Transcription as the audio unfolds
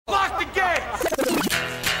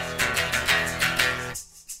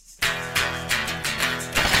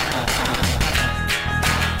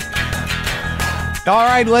All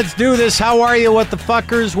right, let's do this. How are you, what the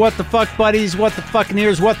fuckers, what the fuck buddies, what the fucking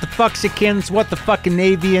ears, what the fucksikins, what the fucking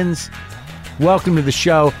Navians? Welcome to the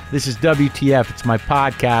show. This is WTF. It's my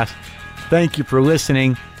podcast. Thank you for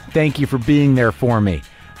listening. Thank you for being there for me.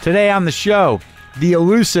 Today on the show, the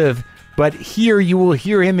elusive, but here you will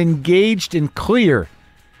hear him engaged and clear.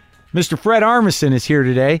 Mr. Fred Armisen is here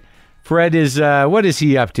today. Fred is, what is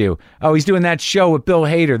he up to? Oh, he's doing that show with Bill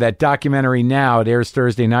Hader, that documentary now. It airs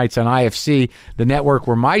Thursday nights on IFC, the network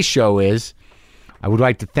where my show is. I would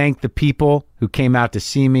like to thank the people who came out to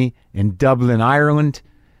see me in Dublin, Ireland,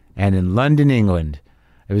 and in London, England.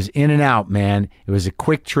 It was in and out, man. It was a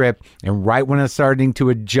quick trip, and right when I was starting to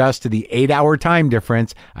adjust to the 8-hour time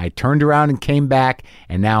difference, I turned around and came back,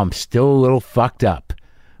 and now I'm still a little fucked up.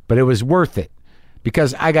 But it was worth it.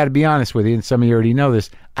 Because I got to be honest with you, and some of you already know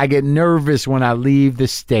this, I get nervous when I leave the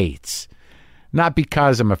States. Not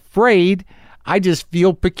because I'm afraid, I just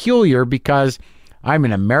feel peculiar because I'm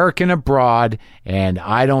an American abroad and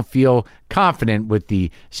I don't feel confident with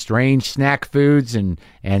the strange snack foods and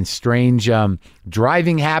strange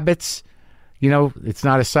driving habits. You know, it's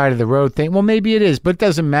not a side of the road thing. Well, maybe it is, but it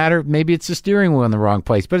doesn't matter. Maybe it's the steering wheel in the wrong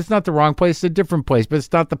place, but it's not the wrong place. It's a different place, but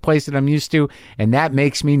it's not the place that I'm used to. And that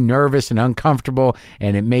makes me nervous and uncomfortable.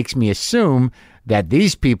 And it makes me assume that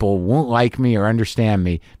these people won't like me or understand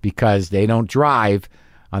me because they don't drive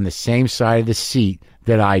on the same side of the seat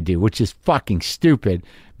that I do, which is fucking stupid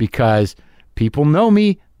because people know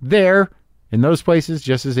me there in those places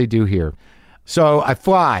just as they do here. So I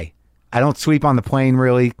fly. I don't sleep on the plane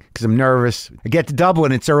really because I'm nervous. I get to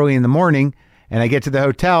Dublin, it's early in the morning, and I get to the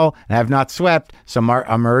hotel, and I have not slept, so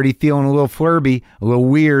I'm already feeling a little flirby, a little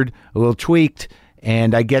weird, a little tweaked,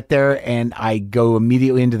 and I get there, and I go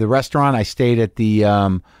immediately into the restaurant. I stayed at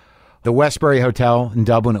the Westbury Hotel in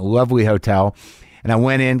Dublin, a lovely hotel, and I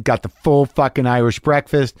went in, got the full fucking Irish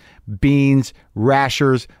breakfast, beans,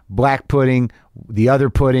 rashers, black pudding, the other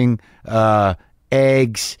pudding,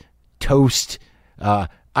 eggs, toast,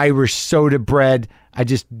 Irish soda bread. I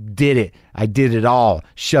just did it. I did it all.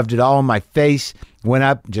 Shoved it all in my face. Went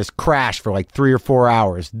up, just crashed for like 3 or 4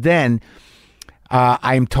 hours. Then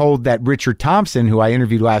I'm told that Richard Thompson, who I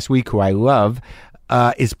interviewed last week, who I love,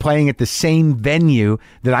 is playing at the same venue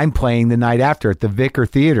that I'm playing the night after at the Vicar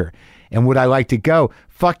Theater. And would I like to go?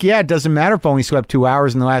 Fuck yeah, it doesn't matter if I only slept 2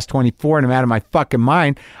 hours in the last 24 and I'm out of my fucking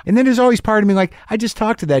mind. And then there's always part of me like, I just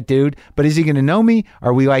talked to that dude, but is he going to know me?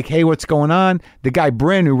 Are we like, hey, what's going on? The guy,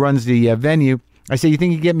 Bryn, who runs the venue, I say, you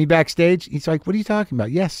think you can get me backstage? He's like, what are you talking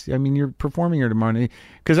about? Yes, I mean, you're performing here tomorrow night.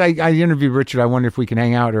 Because I interviewed Richard. I wonder if we can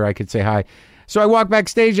hang out or I could say hi. So I walk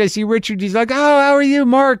backstage. I see Richard. He's like, oh, how are you,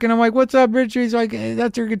 Marc? And I'm like, what's up, Richard? He's like, hey,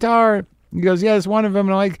 that's your guitar. He goes, yeah, it's one of them.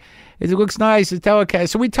 And I'm like, it looks nice. It's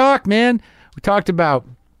Telecast. So we talked, man. We talked about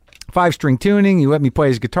 5-string tuning. He let me play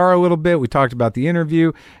his guitar a little bit. We talked about the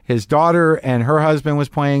interview. His daughter and her husband was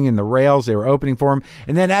playing in the Rails. They were opening for him.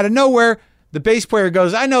 And then out of nowhere, the bass player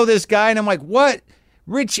goes, I know this guy. And I'm like, what?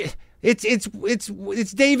 Rich, it's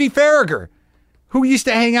Davey Farragher, who used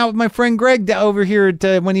to hang out with my friend Greg over here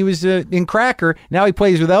at, when he was in Cracker. Now he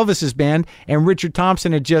plays with Elvis's band. And Richard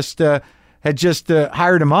Thompson had just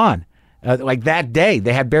hired him on. Like that day,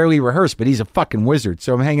 they had barely rehearsed, but he's a fucking wizard.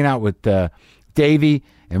 So I'm hanging out with Davey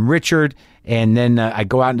and Richard, and then I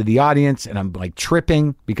go out into the audience, and I'm like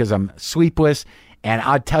tripping because I'm sleepless. And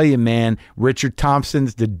I'll tell you, man, Richard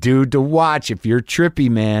Thompson's the dude to watch if you're trippy,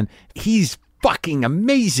 man. He's fucking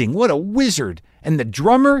amazing. What a wizard. And the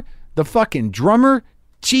drummer, the fucking drummer,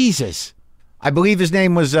 Jesus. I believe his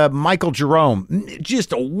name was Michael Jerome.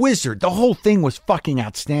 Just a wizard. The whole thing was fucking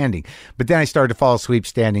outstanding. But then I started to fall asleep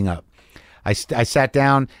standing up. I sat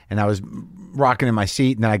down and I was rocking in my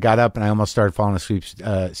seat, and then I got up and I almost started falling asleep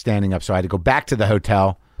standing up. So I had to go back to the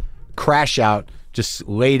hotel, crash out, just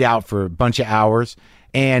laid out for a bunch of hours,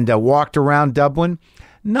 and walked around Dublin.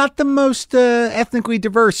 Not the most ethnically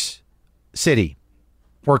diverse city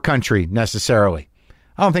or country necessarily.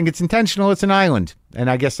 I don't think it's intentional. It's an island, and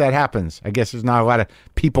I guess that happens. I guess there's not a lot of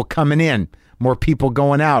people coming in, more people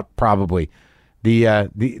going out probably. The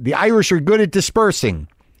Irish are good at dispersing.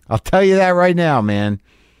 I'll tell you that right now, man.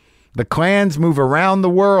 The clans move around the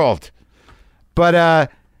world. But,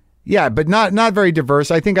 yeah, but not very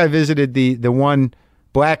diverse. I think I visited the one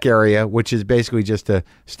black area, which is basically just a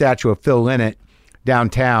statue of Phil Lynott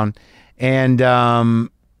downtown. And,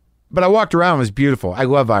 but I walked around. It was beautiful. I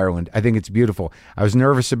love Ireland. I think it's beautiful. I was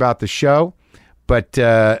nervous about the show, but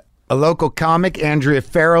a local comic, Andrea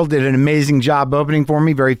Farrell, did an amazing job opening for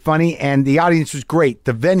me. Very funny. And the audience was great.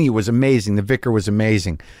 The venue was amazing. The Vicar was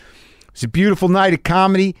amazing. It was a beautiful night of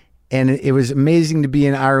comedy. And it was amazing to be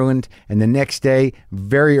in Ireland. And the next day,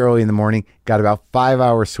 very early in the morning, got about 5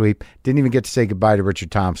 hours sleep. Didn't even get to say goodbye to Richard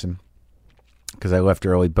Thompson because I left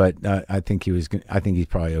early. But I think he's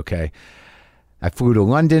probably okay. I flew to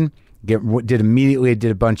London. Did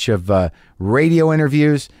a bunch of radio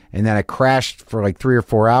interviews, and then I crashed for like 3 or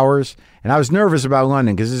 4 hours. And I was nervous about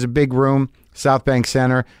London because it's a big room, South Bank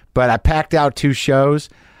Center. But I packed out 2 shows.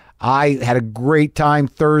 I had a great time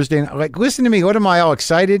Thursday. Like, listen to me. What am I all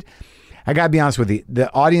excited? I got to be honest with you.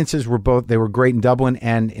 The audiences were they were great in Dublin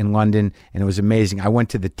and in London, and it was amazing. I went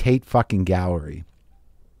to the Tate fucking Gallery,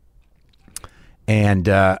 and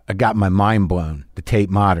I got my mind blown, the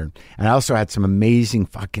Tate Modern. And I also had some amazing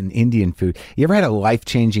fucking Indian food. You ever had a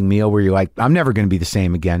life-changing meal where you're like, I'm never going to be the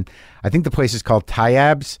same again? I think the place is called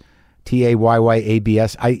Tayyab's,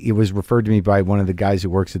 Tayyabs. It was referred to me by one of the guys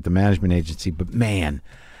who works at the management agency, but man,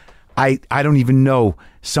 I don't even know.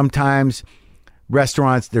 Sometimes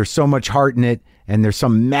restaurants, there's so much heart in it, and there's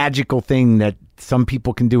some magical thing that some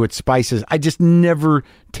people can do with spices. I just never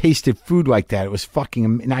tasted food like that. It was fucking,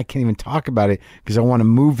 and I can't even talk about it because I want to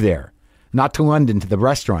move there. Not to London, to the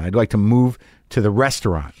restaurant. I'd like to move to the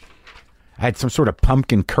restaurant. I had some sort of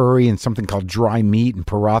pumpkin curry and something called dry meat and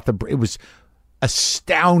paratha. It was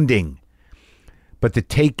astounding. But the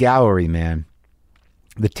Tate Gallery, man,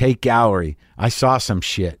 the Tate Gallery, I saw some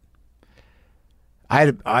shit.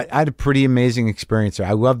 I had a pretty amazing experience there.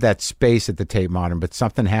 I love that space at the Tate Modern, but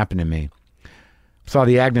something happened to me. Saw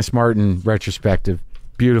the Agnes Martin retrospective.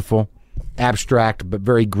 Beautiful, abstract, but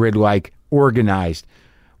very grid-like, organized.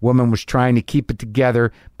 Woman was trying to keep it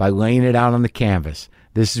together by laying it out on the canvas.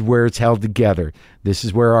 This is where it's held together. This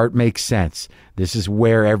is where art makes sense. This is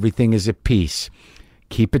where everything is at peace.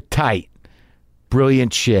 Keep it tight.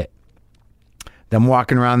 Brilliant shit. Them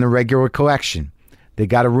walking around the regular collection. They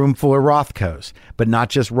got a room full of Rothkos, but not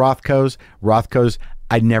just Rothkos. Rothkos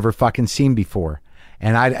I'd never fucking seen before.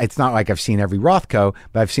 And it's not like I've seen every Rothko,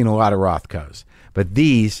 but I've seen a lot of Rothkos. But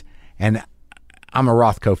these, and I'm a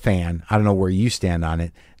Rothko fan. I don't know where you stand on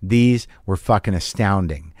it. These were fucking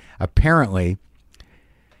astounding. Apparently,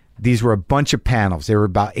 these were a bunch of panels. There were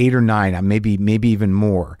about 8 or 9, maybe even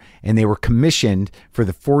more. And they were commissioned for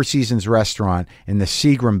the Four Seasons restaurant in the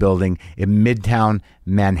Seagram building in Midtown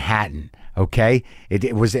Manhattan. Okay,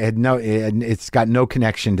 it's got no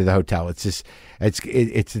connection to the hotel. It's just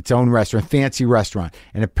it's its own restaurant, fancy restaurant.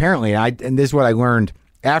 And apparently, and this is what I learned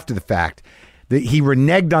after the fact, that he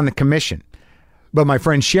reneged on the commission. But my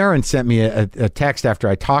friend Sharon sent me a text after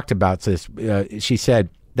I talked about this. She said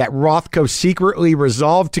that Rothko secretly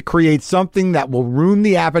resolved to create something that will ruin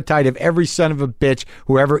the appetite of every son of a bitch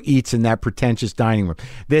whoever eats in that pretentious dining room.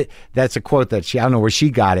 That's a quote that I don't know where she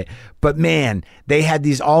got it. But man, they had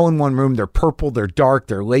these all in one room. They're purple, they're dark,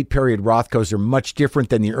 they're late period Rothkos. They're much different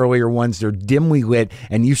than the earlier ones. They're dimly lit,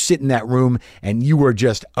 and you sit in that room and you are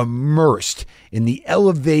just immersed in the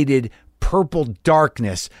elevated purple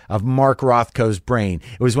darkness of Marc Rothko's brain.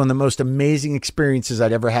 It was one of the most amazing experiences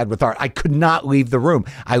I'd ever had with art. I could not leave the room.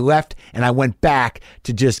 I left and I went back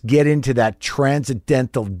to just get into that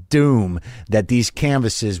transcendental doom that these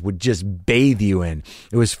canvases would just bathe you in.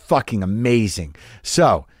 It was fucking amazing.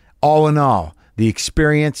 So, all in all, the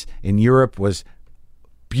experience in Europe was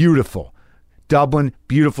beautiful. Dublin,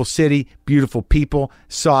 beautiful city, beautiful people.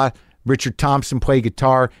 Saw Richard Thompson play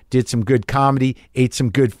guitar, did some good comedy, ate some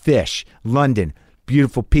good fish. London,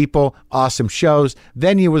 beautiful people, awesome shows.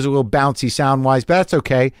 Venue was a little bouncy sound-wise, but that's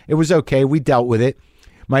okay. It was okay. We dealt with it.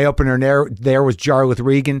 My opener there was Jarlath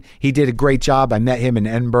Regan. He did a great job. I met him in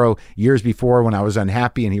Edinburgh years before when I was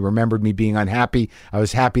unhappy, and he remembered me being unhappy. I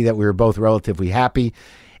was happy that we were both relatively happy,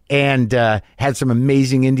 and had some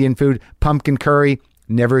amazing Indian food, pumpkin curry.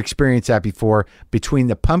 Never experienced that before. Between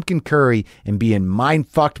the pumpkin curry and being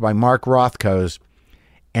mind-fucked by Marc Rothko's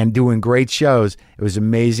and doing great shows, it was an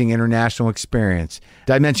amazing international experience.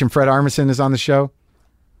 Did I mention Fred Armisen is on the show?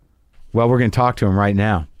 Well, we're going to talk to him right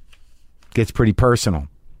now. Gets pretty personal.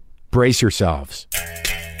 Brace yourselves.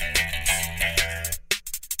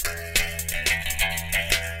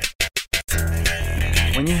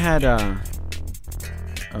 When you had a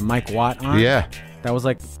Mike Watt on, yeah, that was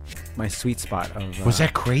like my sweet spot of was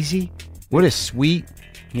that crazy? What a sweet.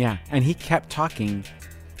 Yeah, and he kept talking,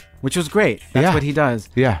 which was great. That's what he does.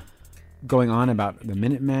 Yeah, going on about the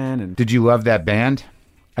Minutemen. And did you love that band?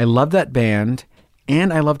 I loved that band,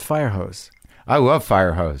 and I loved Firehose. I love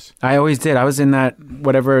Firehose. I always did. I was in that,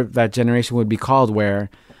 whatever that generation would be called, where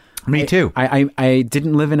me too. I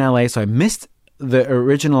didn't live in LA, so I missed the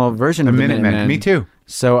original version of the Minutemen. Me too.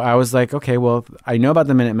 So I was like, okay, well, I know about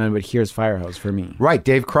the Minutemen, but here's Firehose for me. Right.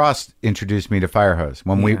 Dave Cross introduced me to Firehose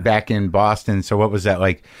when we back in Boston. So what was that,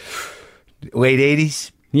 like late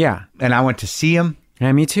 80s? Yeah. And I went to see him.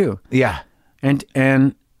 Yeah, me too. Yeah.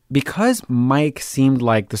 And because Mike seemed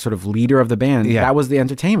like the sort of leader of the band, that was the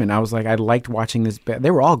entertainment. I was like, I liked watching this band.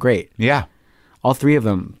 They were all great. Yeah. All three of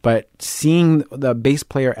them. But seeing the bass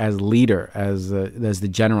player as leader, as the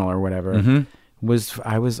general or whatever,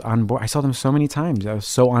 I was on board. I saw them so many times. I was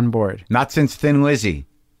so on board. Not since Thin Lizzy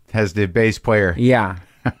has the bass player. Yeah.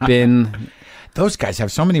 Been... Those guys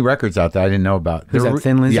have so many records out that I didn't know about. Is that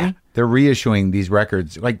Thin Lizzy? Yeah. They're reissuing these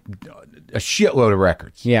records, like a shitload of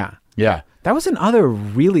records. Yeah. Yeah. That was another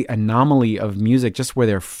really anomaly of music, just where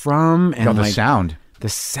they're from and the sound. The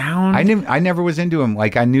sound. I never was into them.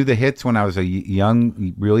 Like I knew the hits when I was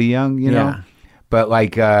really young, you know. But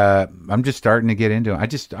like I'm just starting to get into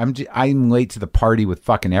it. I'm late to the party with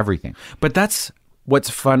fucking everything. But that's what's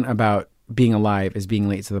fun about being alive, is being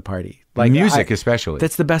late to the party. Like music, especially.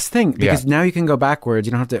 That's the best thing, because now you can go backwards.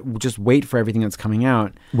 You don't have to just wait for everything that's coming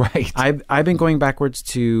out. Right. I've been going backwards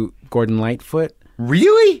to Gordon Lightfoot.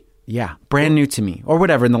 Really? Yeah, brand new to me, or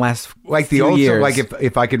whatever. In the last like few the old years, song, like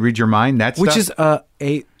if I could read your mind, that's which is an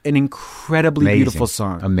incredibly beautiful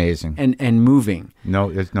song, amazing, and moving.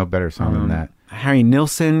 No, there's no better song than that. Harry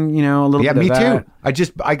Nilsson, you know, a little bit. Yeah, me of that.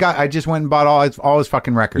 too. I just went and bought all his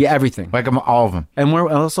fucking records. Yeah, everything, like all of them. And we're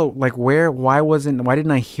also like, why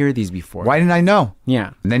didn't I hear these before? Why didn't I know?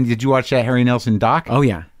 Yeah. And then did you watch that Harry Nilsson doc? Oh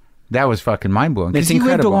yeah, that was fucking mind blowing. It's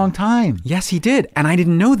incredible. He lived a long time. Yes, he did, and I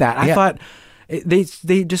didn't know that. I thought. They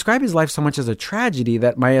describe his life so much as a tragedy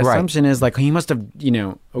that my assumption is like he must have,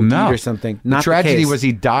 OD'd or something. Not the tragedy case. was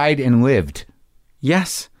he died and lived.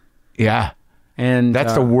 Yes. Yeah. And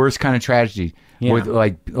that's the worst kind of tragedy. Yeah. With,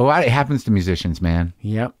 like a lot, it happens to musicians, man.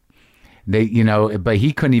 Yep. They, but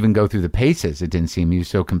he couldn't even go through the paces. It didn't seem. He was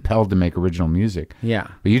so compelled to make original music. Yeah.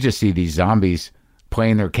 But you just see these zombies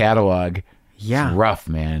playing their catalog. Yeah. It's rough,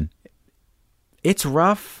 man. It's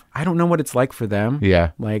rough. I don't know what it's like for them.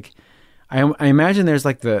 Yeah. Like, I imagine there's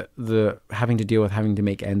like the having to deal with having to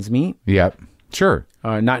make ends meet. Yep. Sure.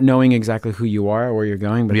 Not knowing exactly who you are or where you're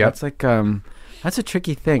going, but that's like that's a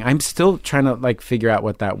tricky thing. I'm still trying to like figure out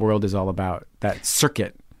what that world is all about. That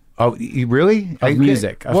circuit. Oh, you really? Of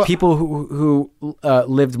music, of people who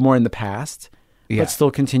lived more in the past, but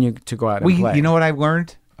still continue to go out and play. You know what I've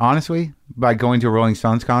learned, honestly, by going to a Rolling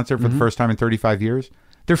Stones concert for the first time in 35 years?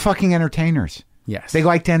 They're fucking entertainers. Yes. They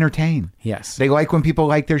like to entertain. Yes. They like when people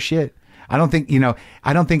like their shit. I don't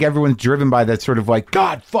think everyone's driven by that sort of like,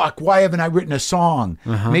 God, fuck, why haven't I written a song?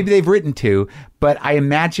 Maybe they've written two, but I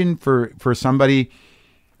imagine for somebody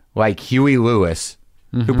like Huey Lewis,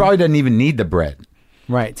 who probably doesn't even need the bread,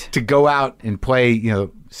 right, to go out and play,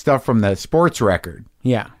 stuff from the sports record,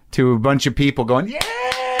 to a bunch of people going,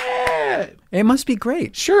 yeah, it must be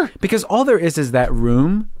great, sure, because all there is that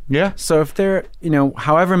room, So if there,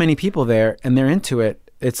 however many people there and they're into it.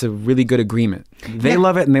 It's a really good agreement. They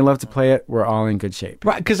love it and they love to play it. We're all in good shape.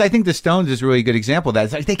 Right, because I think the Stones is a really good example of that.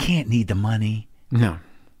 It's like they can't need the money. No.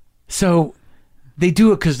 So they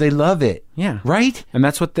do it because they love it. Yeah. Right? And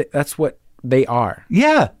that's what they are.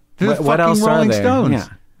 Yeah. They're what else Rolling are they? Stones. Yeah.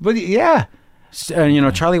 But yeah.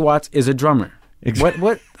 Charlie Watts is a drummer.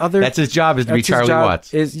 What other... That's his job, is to be Charlie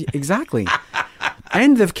Watts. Exactly.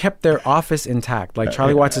 And they've kept their office intact. Like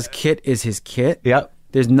Charlie Watts' kit is his kit. Yep.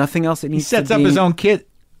 There's nothing else that needs to be... He sets up his own kit.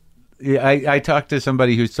 Yeah, I talked to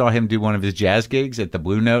somebody who saw him do one of his jazz gigs at the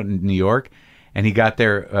Blue Note in New York, and he got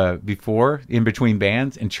there before, in between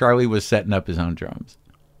bands, and Charlie was setting up his own drums.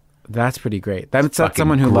 That's pretty great. That's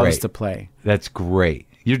someone who loves to play. That's great.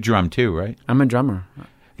 You drum too, right? I'm a drummer.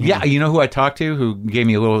 Yeah, you know who I talked to who gave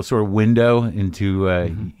me a little sort of window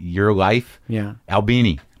into your life? Yeah.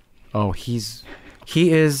 Albini. Oh, he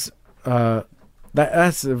is...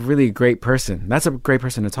 That's a really great person. That's a great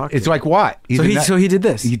person to talk to. It's like what? So he did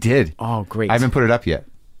this? He did. Oh, great. I haven't put it up yet.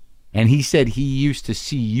 And he said he used to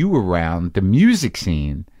see you around the music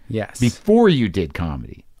scene before you did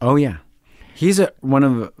comedy. Oh, yeah. He's one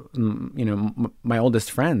of, my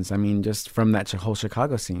oldest friends. I mean, just from that whole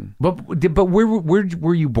Chicago scene. But where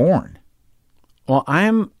were you born? Well,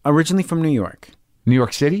 I'm originally from New York. New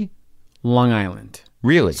York City? Long Island.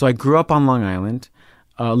 Really? So I grew up on Long Island.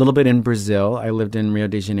 A little bit in Brazil. I lived in Rio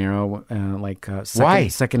de Janeiro,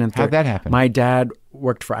 second and third. How'd that happen? My dad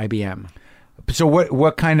worked for IBM. So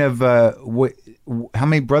what kind of how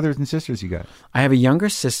many brothers and sisters you got? I have a younger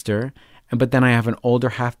sister, but then I have an older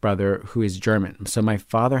half brother who is German. So my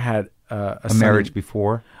father had a marriage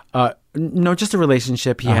before. No, just a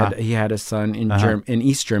relationship. He had a son in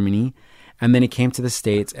East Germany, and then he came to the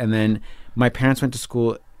States, and then my parents went to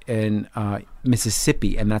school in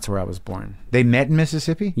Mississippi, and that's where I was born. They met in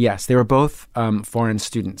Mississippi? Yes, they were both foreign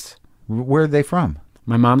students. Where are they from?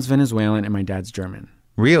 My mom's Venezuelan and my dad's German.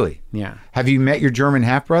 Really? Yeah. Have you met your German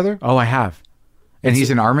half brother? Oh, I have. And he's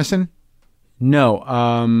an Armisen? No,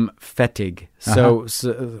 Fettig.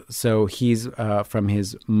 So he's from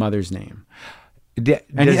his mother's name.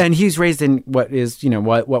 And he's raised in what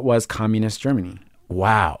was communist Germany.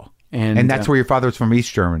 Wow. And that's where your father was from,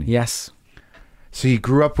 East Germany. Yes. So you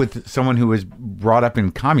grew up with someone who was brought up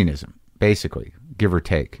in communism, basically, give or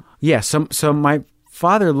take. Yeah. So my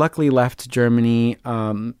father luckily left Germany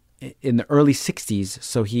in the early 60s,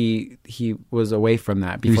 so he was away from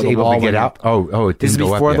that. Before he was able to get out? Oh, it didn't go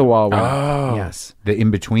up before yet. the wall went up. Oh. Yes. The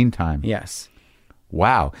in-between time. Yes.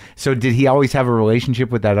 Wow. So did he always have a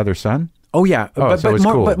relationship with that other son? Oh, yeah. So it was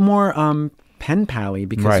cool. But more pen pally,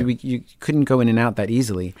 because you couldn't go in and out that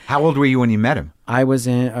easily. How old were you when you met him? I was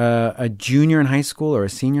a junior in high school or a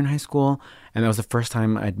senior in high school, and that was the first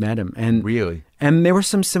time I'd met him. And really? And there were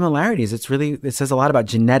some similarities. It says a lot about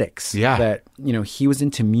genetics. Yeah. That, he was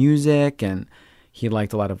into music and he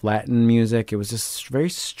liked a lot of Latin music. It was just very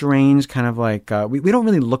strange, kind of like, we don't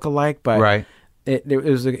really look alike, but it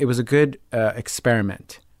was a good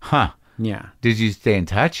experiment. Huh. Yeah. Did you stay in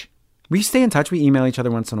touch? We stay in touch. We email each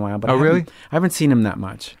other once in a while. But really? I haven't seen him that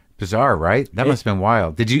much. Bizarre, right? That must have been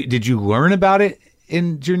wild. Did you learn about it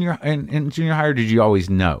in junior high, or did you always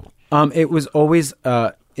know? It was always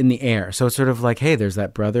in the air. So it's sort of like, hey, there's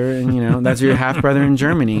that brother, and that's your half brother in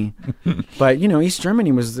Germany. But East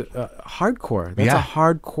Germany was hardcore. That's a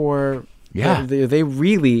hardcore. Yeah. They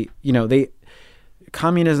really,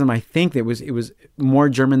 communism. I think it was more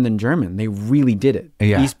German than German. They really did it.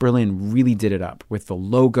 Yeah. East Berlin really did it up with the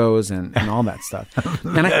logos and all that stuff.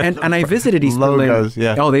 And I visited East Berlin.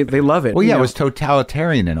 Yeah. Oh, they love it. Well, yeah, it was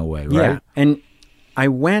totalitarian in a way, right? Yeah. And I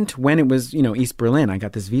went when it was, East Berlin. I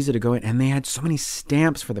got this visa to go in, and they had so many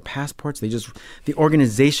stamps for the passports. The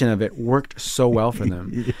organization of it worked so well for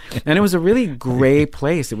them. And it was a really gray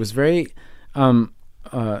place. It was very,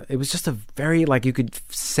 it was just a very, like, you could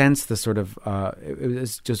sense the sort of, it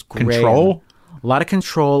was just gray. Control? A lot of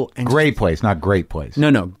control. And gray place, not great place.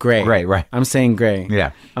 No, gray. Gray, right. I'm saying gray.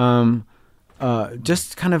 Yeah.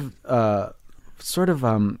 Just kind of, sort of,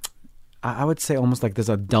 I would say almost like there's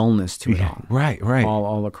a dullness to it all. Right.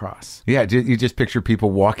 All across. Yeah, you just picture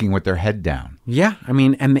people walking with their head down. Yeah, I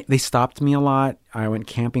mean, and they stopped me a lot. I went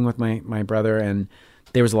camping with my brother, and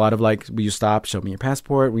there was a lot of like, will you stop, show me your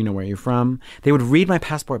passport, we know where you're from. They would read my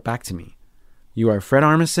passport back to me. You are Fred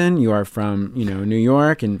Armisen, you are from, New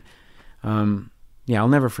York, and I'll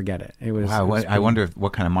never forget it. It was. Wow, I wonder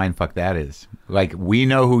what kind of mindfuck that is. Like, we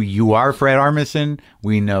know who you are, Fred Armisen.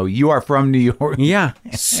 We know you are from New York. Yeah,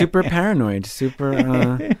 super paranoid,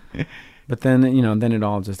 super. But then then it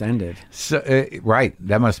all just ended. So right,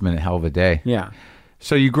 that must have been a hell of a day. Yeah.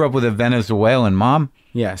 So you grew up with a Venezuelan mom?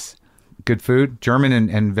 Yes. Good food, German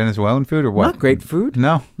and Venezuelan food, or what? Not great food.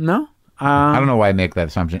 No. I don't know why I make that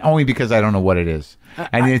assumption. Only because I don't know what it is,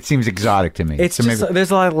 and it seems exotic to me. It's so just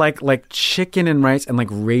there's a lot of like chicken and rice and like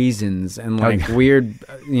raisins and like weird,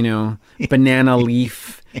 banana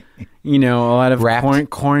leaf, a lot of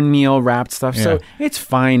cornmeal wrapped stuff. Yeah. So it's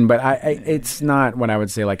fine, but it's not what I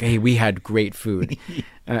would say. Like, hey, we had great food.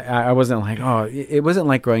 I wasn't like, it wasn't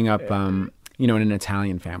like growing up. In an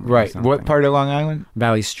Italian family. Right. What part of Long Island?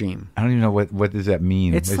 Valley Stream. I don't even know what does that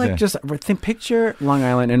mean. It's picture Long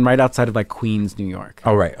Island and right outside of like Queens, New York.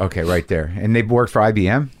 Oh, right. Okay, right there. And they worked for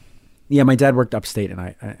IBM? Yeah, my dad worked upstate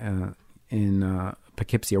in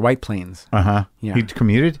Poughkeepsie or White Plains. Uh-huh. Yeah. He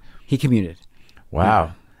commuted? He commuted. Wow.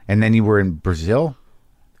 Yeah. And then you were in Brazil?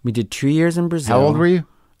 We did 2 years in Brazil. How old were you?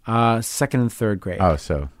 Second and third grade. Oh,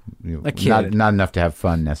 so a kid. Not enough to have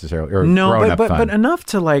fun necessarily, or no, grown-up fun. But enough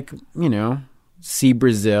to like, see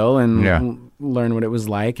Brazil and learn what it was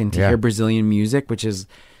like, and to hear Brazilian music, which is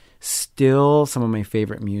still some of my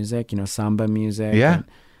favorite music, samba music. Yeah.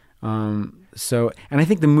 And I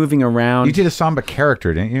think the moving around. You did a samba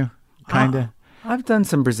character, didn't you? Kind of. I've done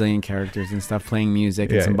some Brazilian characters and stuff, playing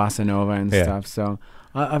music and some bossa nova and stuff. So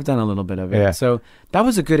I've done a little bit of it. Yeah. So that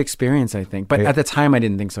was a good experience, I think. But at the time, I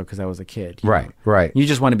didn't think so because I was a kid. Right. You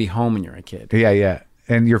just want to be home when you're a kid. Yeah.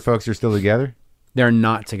 And your folks are still together? They're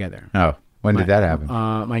not together. Oh. When did that happen?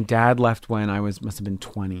 My dad left when I must have been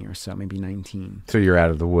 20 or so, maybe 19. So you're out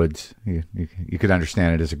of the woods. You could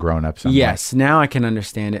understand it as a grown-up somewhat. Yes, now I can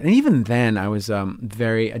understand it. And even then, I was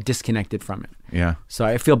very disconnected from it. Yeah. So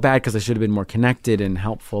I feel bad because I should have been more connected and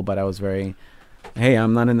helpful, but I was very, hey,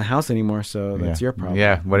 I'm not in the house anymore, so that's your problem.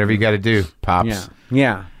 Yeah, whatever you got to do, Pops.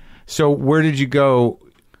 Yeah. So where did you go?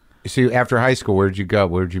 So after high school, where did you go?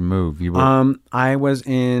 Where did you move? I was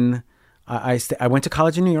in... I went to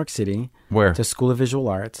college in New York City. Where? To School of Visual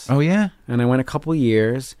Arts. Oh, yeah? And I went a couple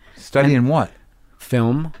years. Studying what?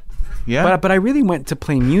 Film. Yeah. But I really went to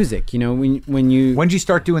play music. You know, when you When did you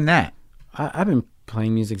start doing that? I've been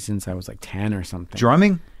playing music since I was like 10 or something.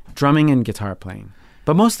 Drumming and guitar playing,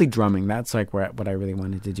 but mostly drumming. That's like what I really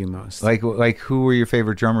wanted to do most. Like who were your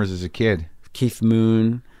favorite drummers as a kid? Keith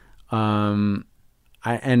Moon. And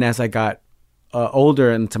as I got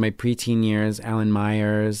older into my preteen years, Alan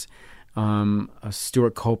Myers,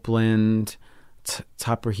 Stuart Copeland,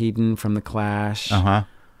 Topper Headon from The Clash,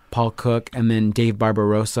 Paul Cook, and then Dave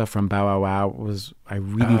Barbarossa from Bow Wow Wow I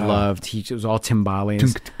really loved. It was all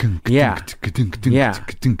timbales. Yeah.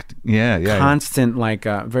 Constant, like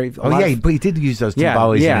very. But he did use those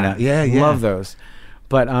timbales. Yeah. Love those.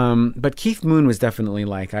 But Keith Moon was definitely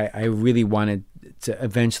like I really wanted to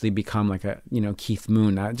eventually become like a Keith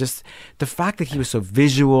Moon. Just the fact that he was so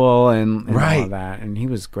visual and all that, and he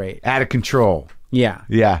was great. Out of control.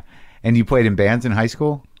 Yeah. And you played in bands in high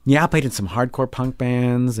school? Yeah, I played in some hardcore punk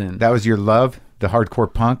bands, and that was your love, the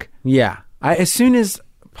hardcore punk? Yeah. As soon as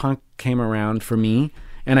punk came around for me,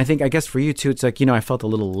 and I guess for you too, it's like, I felt a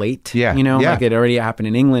little late. Yeah. Like it already happened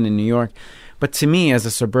in England and New York. But to me, as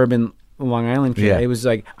a suburban Long Island kid, it was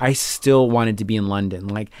like I still wanted to be in London.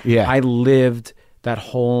 Like I lived that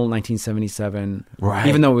whole 1977,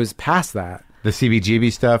 even though it was past that. The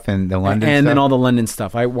CBGB stuff and the London and stuff? then all the London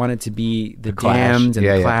stuff. I wanted to be the Damned and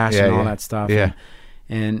the Clash and all that stuff. Yeah.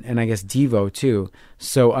 And I guess Devo too.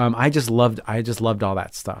 So I just loved all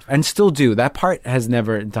that stuff, and still do. That part has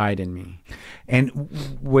never died in me.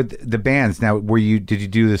 And with the bands, now did you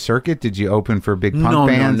do the circuit? Did you open for big punk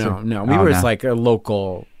bands? No. We were like a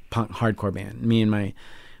local punk hardcore band. Me and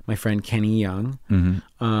my friend Kenny Young.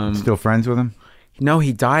 Mm-hmm. Still friends with him? No,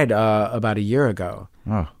 he died about a year ago.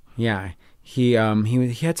 Oh, yeah. He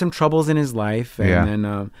had some troubles in his life, and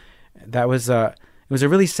then that was it was a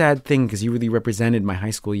really sad thing because he really represented my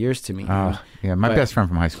high school years to me. Oh, yeah. My best friend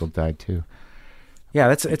from high school died too.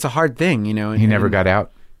 Yeah, it's a hard thing, He never got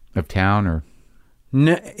out of town, or?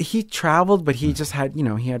 No, he traveled, but he just had,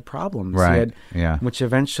 he had problems. Right. Which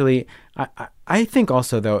eventually, I think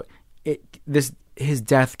also though, his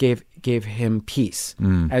death gave him peace.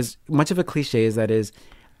 As much of a cliche as that is,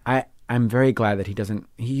 I'm very glad that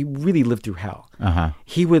he really lived through hell.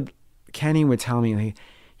 Kenny would tell me,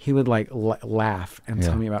 he would like laugh and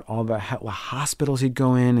tell me about all the hospitals he'd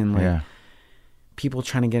go in, and like people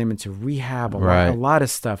trying to get him into rehab, a lot of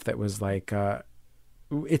stuff that was like,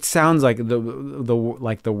 it sounds like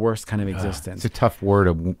the worst kind of existence. It's a tough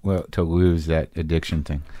word to lose, that addiction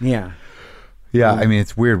thing. Yeah. Yeah, I mean,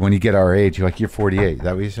 it's weird when you get our age. You're 48. Is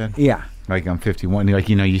that what you said? Yeah. Like I'm 51. Like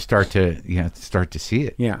you start to see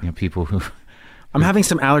it. Yeah. People who. I'm having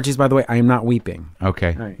some allergies, by the way. I am not weeping.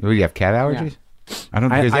 Okay. Right. Well, you have cat allergies? Yeah. I don't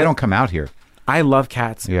because they don't come out here. I love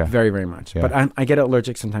cats very, very much, but I get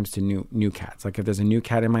allergic sometimes to new cats. Like if there's a new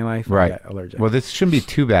cat in my life, I get allergic. Well, this shouldn't be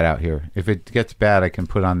too bad out here. If it gets bad, I can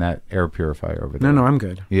put on that air purifier over there. No, I'm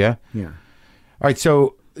good. Yeah? Yeah. All right,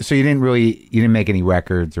 so you didn't make any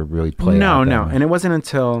records or really play? No. And it wasn't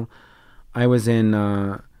until I was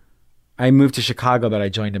I moved to Chicago that I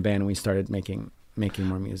joined a band and we started making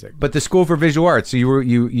more music. But the School for Visual Arts, so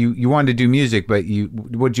you wanted to do music, but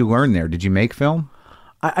what'd you learn there? Did you make film?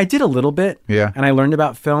 I did a little bit. Yeah. And I learned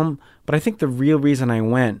about film, but I think the real reason I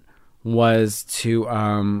went was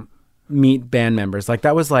to meet band members. Like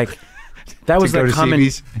that was the common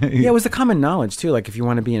yeah, it was the common knowledge too. Like if you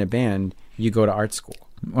want to be in a band, you go to art school.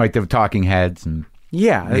 Like the Talking Heads and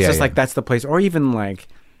it's just like that's the place. Or even like,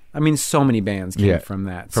 I mean, so many bands came from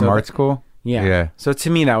that. From art school? Yeah. Yeah. So to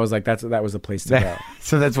me, that was like that was the place to go.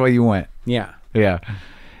 So that's why you went. Yeah. Yeah.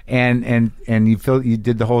 And you feel you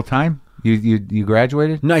did the whole time? You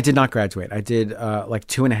graduated? No, I did not graduate. I did like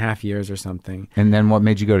 2.5 years or something. And then what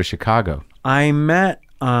made you go to Chicago? I met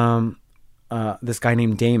this guy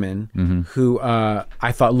named Damon, who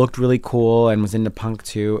I thought looked really cool and was into punk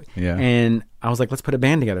too. Yeah. And I was like, let's put a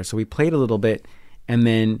band together. So we played a little bit, and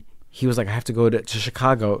then he was like, I have to go to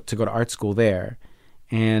Chicago to go to art school there.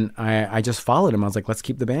 And I just followed him. I was like, let's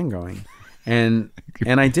keep the band going. And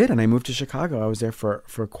I did, and I moved to Chicago. I was there for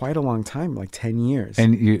quite a long time, like 10 years.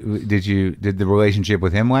 And did the relationship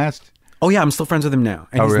with him last? Oh yeah, I'm still friends with him now,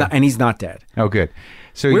 and he's not dead. Oh, good.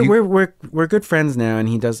 So we're good friends now, and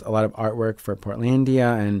he does a lot of artwork for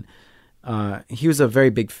Portlandia, and he was a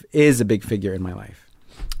big figure in my life.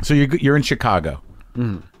 So you're in Chicago,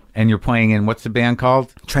 and you're playing in what's the band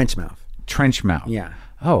called? Trenchmouth. Trenchmouth. Yeah.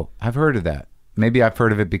 Oh, I've heard of that. Maybe I've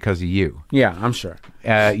heard of it because of you. Yeah, I'm sure.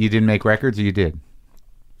 You didn't make records, or you did?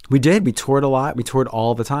 We did. We toured a lot. We toured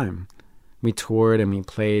all the time. We toured and we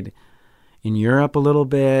played in Europe a little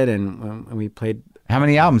bit, and we played. How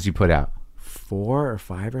many albums you put out? 4 or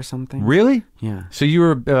 5 or something. Really? Yeah. So you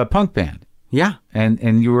were a punk band? Yeah.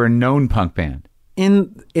 And you were a known punk band.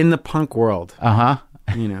 In the punk world. Uh-huh.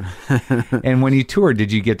 You know. And when you toured,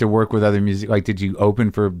 did you get to work with other music? Like, did you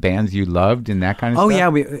open for bands you loved and that kind of stuff? Oh, yeah.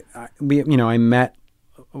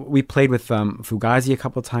 We played with Fugazi a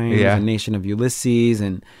couple times, and Nation of Ulysses,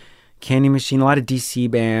 and Candy Machine, a lot of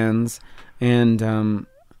DC bands. And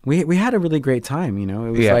we had a really great time, you know.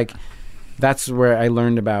 It was like, that's where I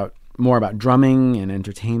learned more about drumming and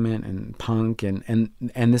entertainment and punk and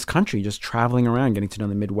this country, just traveling around, getting to know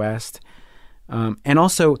the Midwest. And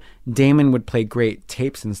also, Damon would play great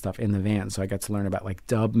tapes and stuff in the van, so I got to learn about like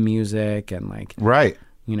dub music and like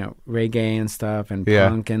you know, reggae and stuff and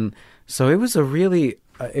punk, and so it was a really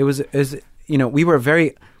it was you know, we were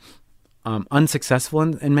very unsuccessful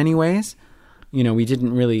in many ways. You know, we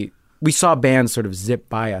saw bands sort of zip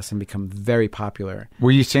by us and become very popular.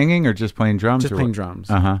 Were you singing or just playing drums? Just playing drums.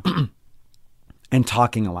 And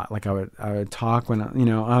talking a lot. Like I would talk when you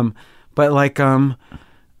know, but like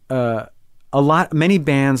many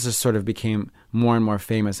bands just sort of became more and more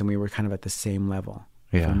famous, and we were kind of at the same level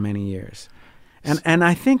for many years. And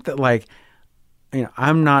I think that, like, you know,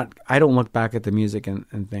 I don't look back at the music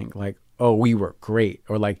and think like, oh, we were great,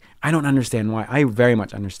 or like, I don't understand why. I very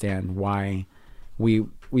much understand why we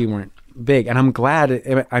weren't big, and I'm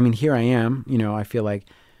glad. I mean, here I am. You know, I feel like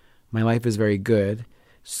my life is very good.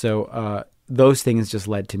 So those things just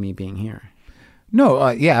led to me being here. No,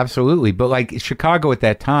 yeah, absolutely. But like Chicago at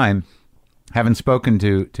that time, having spoken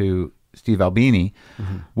to Steve Albini,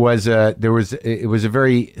 it was a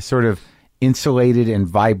very sort of insulated and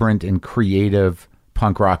vibrant and creative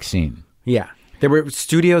punk rock scene. Yeah. There were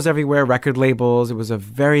studios everywhere, record labels. It was a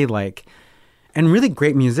very and really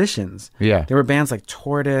great musicians. Yeah. There were bands like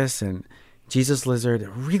Tortoise and Jesus Lizard,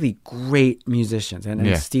 really great musicians.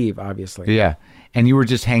 And Steve, obviously. Yeah. And you were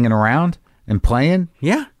just hanging around and playing?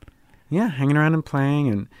 Yeah. Yeah, hanging around and playing.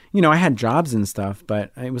 And, you know, I had jobs and stuff,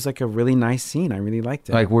 but it was like a really nice scene. I really liked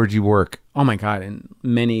it. Like, where'd you work? Oh, my God, in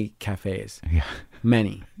many cafes. Yeah.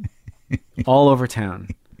 Many. All over town.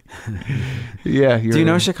 Yeah. Do you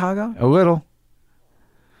know Chicago? A little.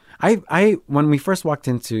 When we first walked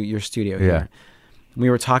into your studio here, we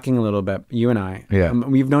were talking a little bit, you and I. Yeah.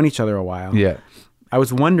 We've known each other a while. Yeah. I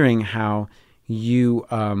was wondering how you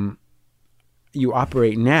operate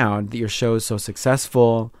now that your show is so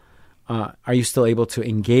successful. Are you still able to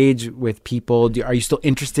engage with people? Are you still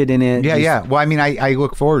interested in it? Yeah. Well, I mean, I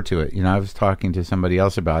look forward to it. You know, I was talking to somebody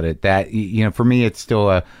else about it. That, you know, for me, it's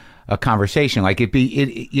still a conversation. Like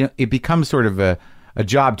it becomes sort of a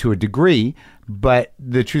job to a degree. But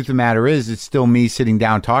the truth of the matter is, it's still me sitting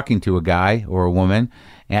down talking to a guy or a woman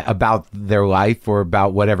about their life or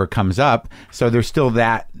about whatever comes up. So there's still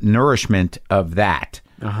that nourishment of that.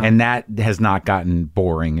 And that has not gotten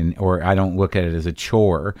boring, or I don't look at it as a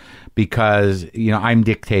chore, because, you know, I'm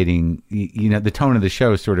dictating, you know, the tone of the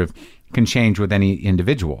show sort of can change with any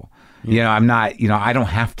individual. You know, I'm not, you know, I don't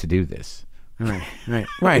have to do this.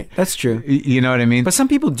 Right. That's true. You know what I mean? But some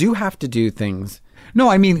people do have to do things. No,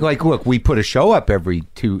 I mean, like, look, we put a show up every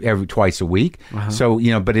twice a week. So,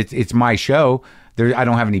 you know, but it's my show. I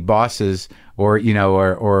don't have any bosses, or, you know,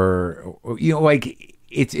 or you know, like,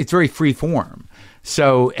 it's very free form.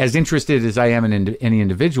 So as interested as I am in any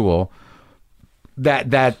individual,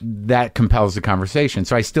 that compels the conversation.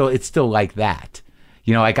 So it's still like that.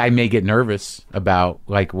 You know, like, I may get nervous about,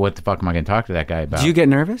 like, what the fuck am I going to talk to that guy about? Do you get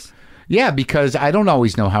nervous? Yeah, because I don't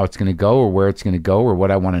always know how it's going to go, or where it's going to go, or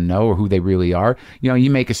what I want to know, or who they really are. You know,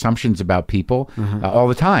 you make assumptions about people all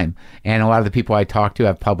the time. And a lot of the people I talk to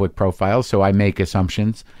have public profiles, so I make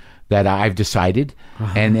assumptions that I've decided,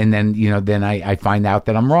 and then, you know, then I find out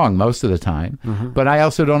that I'm wrong most of the time. But I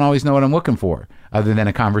also don't always know what I'm looking for, other than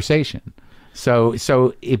a conversation. So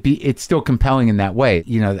it's still compelling in that way.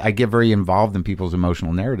 You know, I get very involved in people's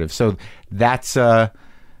emotional narrative. So that's an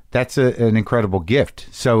incredible gift.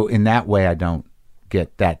 So in that way, I don't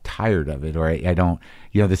get that tired of it, or I don't,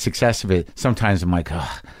 you know, the success of it. Sometimes I'm like,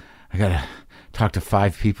 oh, I gotta talk to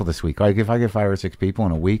 5 people this week. Like, if I get 5 or 6 people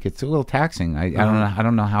in a week, it's a little taxing. I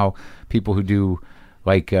don't know how people who do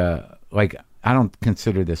like I don't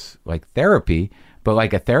consider this like therapy, but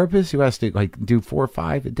like a therapist who has to like do 4 or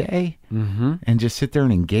 5 a day and just sit there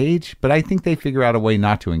and engage. But I think they figure out a way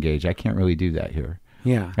not to engage. I can't really do that here.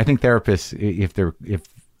 Yeah, I think therapists, if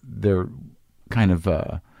they're kind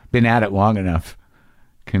of been at it long enough,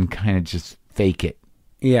 can kind of just fake it.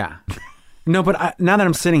 Yeah. No, but now that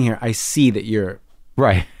I'm sitting here, I see that you're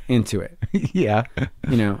right into it. Yeah.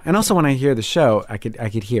 You know, and also when I hear the show, I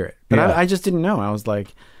could hear it. But I just didn't know. I was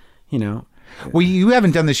like, you know. Well, you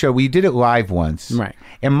haven't done the show. We did it live once. Right.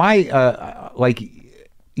 And my, like,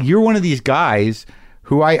 you're one of these guys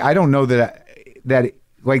who I don't know that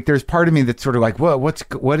like there's part of me that's sort of like, well,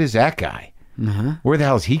 what is that guy? Where the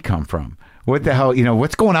hell has he come from? What the hell,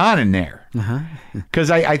 what's going on in there? Because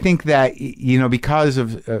I think that, because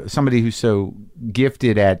of somebody who's so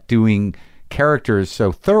gifted at doing characters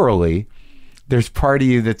so thoroughly, there's part of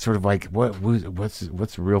you that's sort of like,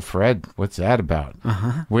 what's real Fred? What's that about?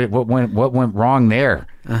 What went wrong there?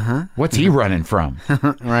 What's he running from?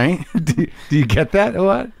 Right? Do you get that a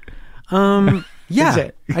lot? Yeah,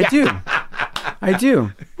 I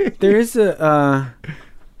do. There is a,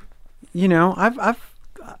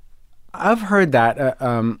 I've heard that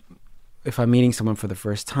if I'm meeting someone for the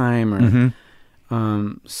first time,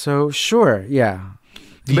 or so sure, yeah.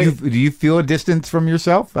 Do you feel a distance from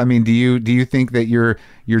yourself? I mean, do you think that you're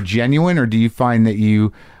genuine, or do you find that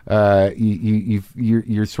you're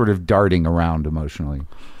sort of darting around emotionally?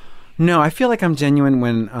 No, I feel like I'm genuine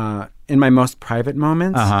when in my most private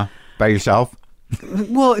moments. By yourself?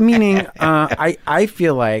 Well, meaning I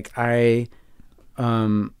feel like I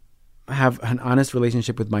have an honest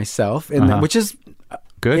relationship with myself, and which is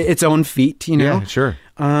good. Its own feat, Yeah, sure.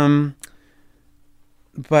 But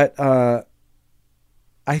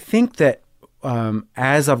I think that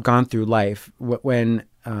as I've gone through life, when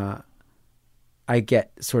I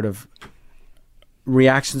get sort of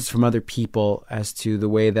reactions from other people as to the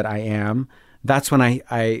way that I am, that's when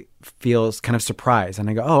I feel kind of surprised, and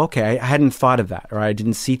I go, oh, okay, I hadn't thought of that, or I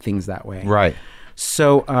didn't see things that way. Right.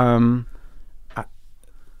 So,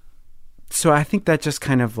 so I think that just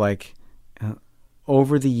kind of like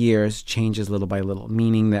over the years changes little by little,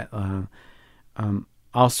 meaning that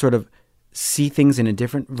I'll sort of see things in a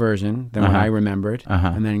different version than what I remembered,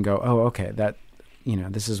 and then go, oh, okay, that,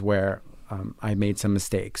 this is where I made some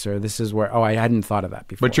mistakes, or this is where, I hadn't thought of that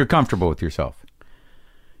before. But you're comfortable with yourself.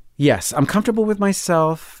 Yes, I'm comfortable with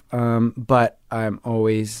myself, but I'm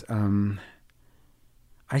always,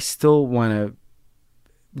 I still want to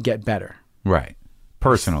get better. Right.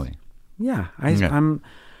 Personally. Yeah. I'm,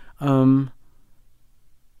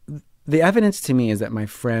 the evidence to me is that my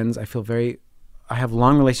friends, I have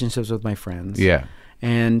long relationships with my friends. Yeah.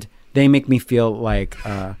 And they make me feel like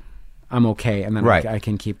I'm okay, and then I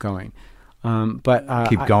can keep going. But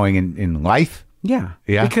keep going in life? Yeah.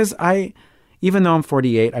 Yeah. Because even though I'm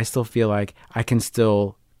 48, I still feel like I can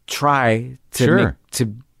still try to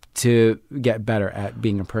to get better at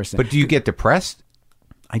being a person. But do you get depressed?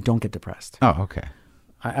 I don't get depressed. Oh, okay.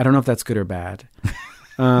 I don't know if that's good or bad.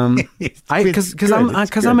 Because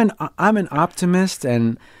I'm an optimist,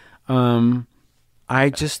 and I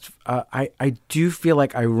just I do feel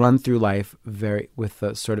like I run through life with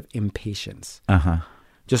a sort of impatience.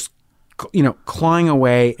 Just clawing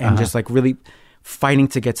away and just like really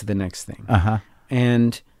think to get to the next thing.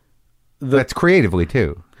 And that's creatively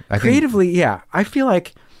too. Yeah. I feel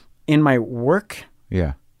like in my work,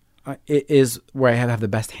 it is where I have the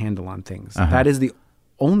best handle on things. That is the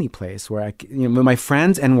only place where I, with my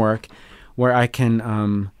friends and work, where I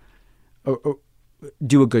can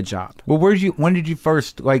do a good job. Well, when did you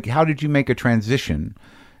first, how did you make a transition?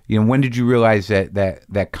 When did you realize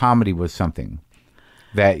that comedy was something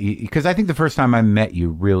because I think the first time I met you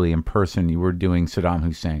really in person, you were doing Saddam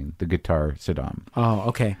Hussein, the guitar Saddam. Oh,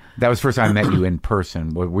 okay. That was the first time I met you in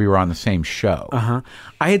person. We were on the same show.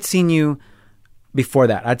 I had seen you before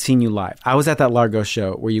that. I'd seen you live. I was at that Largo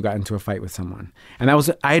show where you got into a fight with someone. And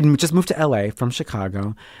I had just moved to LA from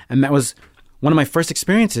Chicago. And that was one of my first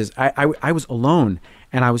experiences. I was alone,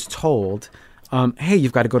 and I was told, hey,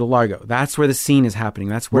 you've got to go to Largo. That's where the scene is happening.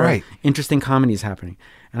 That's where interesting comedy is happening.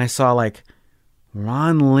 And I saw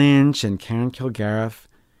Ron Lynch and Karen Kilgariff,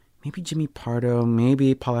 maybe Jimmy Pardo,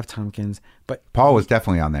 maybe Paul F. Tompkins. But Paul was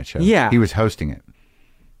definitely on that show. Yeah. He was hosting it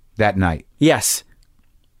that night. Yes.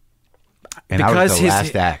 And I was the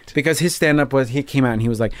last act. Because his stand-up was, he came out and he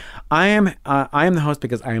was like, I am the host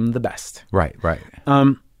because I am the best. Right.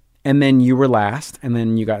 And then you were last, and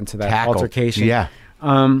then you got into that altercation. Yeah.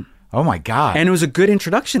 Oh my God. And it was a good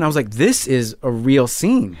introduction. I was like, this is a real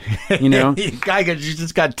scene, You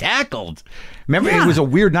just got tackled. Remember, it was a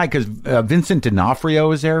weird night because Vincent D'Onofrio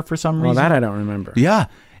was there for some reason. Well, that I don't remember. Yeah.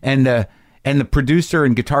 And the producer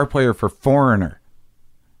and guitar player for Foreigner,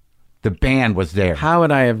 the band, was there. How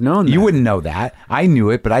would I have known that? You wouldn't know that. I knew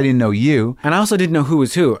it, but I didn't know you. And I also didn't know who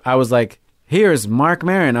was who. I was like, here's Marc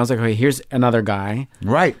Maron. I was like, okay, here's another guy.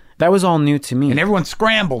 Right. That was all new to me. And everyone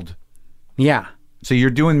scrambled. Yeah. So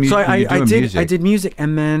you're doing music. So I did music,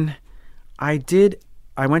 and then I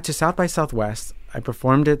went to South by Southwest. I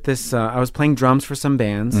performed at this. I was playing drums for some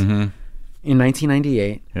bands in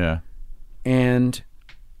 1998. Yeah. And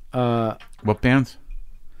what bands?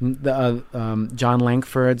 The John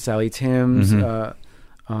Langford, Sally Timms, the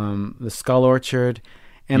Skull Orchard,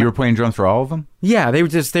 And you were playing drums for all of them? Yeah, they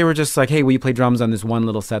were just like, hey, will you play drums on this one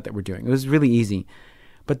little set that we're doing? It was really easy.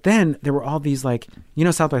 But then there were all these like,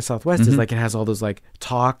 South by Southwest is like, it has all those like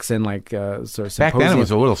talks and like sort of back then it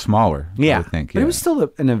was a little smaller. Yeah, I think. But it was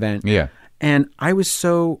still an event. Yeah. And I was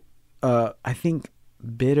so, I think,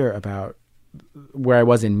 bitter about where I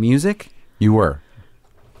was in music. You were?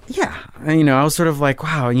 Yeah. And, I was sort of like,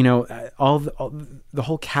 wow, all the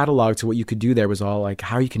whole catalog to what you could do there was all like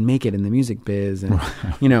how you can make it in the music biz and,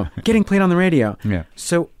 getting played on the radio. Yeah.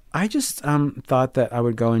 So I just thought that I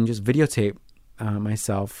would go and just videotape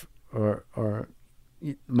myself or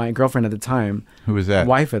my girlfriend at the time. Who was that?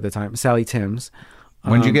 Wife at the time, Sally Timms.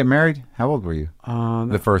 When did you get married? How old were you?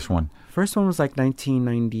 The first one. First one was like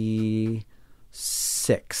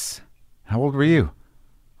 1996. How old were you?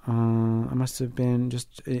 I must have been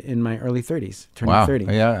just in my early 30s, turning 30.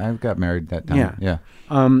 Yeah, I got married that time. Yeah.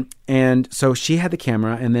 And so she had the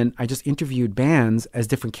camera, and then I just interviewed bands as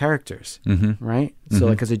different characters, right? So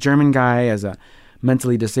like as a German guy, as a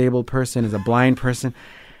mentally disabled person, as a blind person.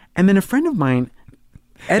 And then a friend of mine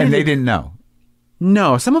edited. And they didn't know?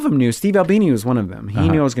 No, some of them knew. Steve Albini was one of them. He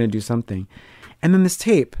knew I was going to do something. And then this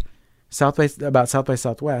tape, about South by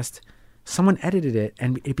Southwest, someone edited it,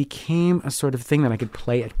 and it became a sort of thing that I could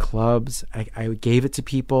play at clubs. I gave it to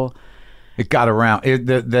people. It got around.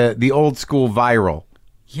 The old school viral.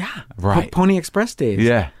 Yeah. Right. Pony Express days.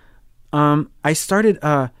 Yeah. I started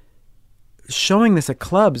showing this at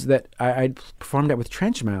clubs that I'd performed at with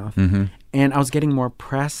Trenchmouth, and I was getting more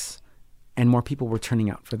press, and more people were turning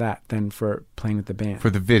out for that than for playing with the band. For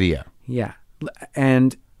the video. Yeah.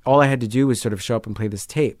 And all I had to do was sort of show up and play this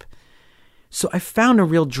tape. So I found a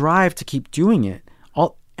real drive to keep doing it.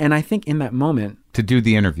 And I think in that moment... To do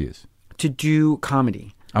the interviews. To do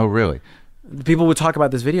comedy. Oh, really? People would talk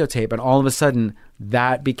about this videotape, and all of a sudden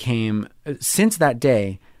that became... Since that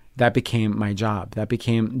day, that became my job. That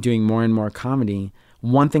became doing more and more comedy.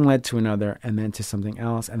 One thing led to another, and then to something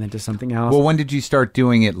else, and then to something else. Well, when did you start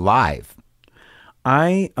doing it live?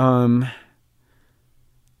 I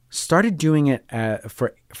started doing it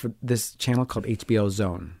for this channel called HBO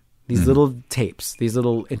Zone. These little tapes, these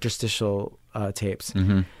little interstitial tapes.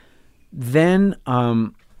 Then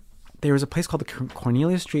there was a place called the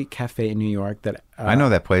Cornelia Street Cafe in New York that... I know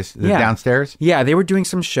that place. Downstairs? Yeah, they were doing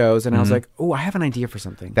some shows, and I was like, oh, I have an idea for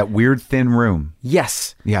something. That weird thin room.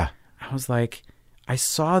 Yes. Yeah. I was like, I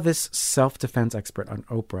saw this self-defense expert on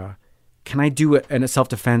Oprah. Can I do a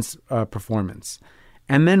self-defense performance?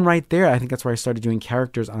 And then right there, I think that's where I started doing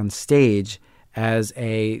characters on stage as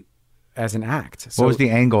an act. So what was the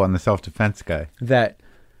angle on the self-defense guy? That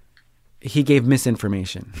he gave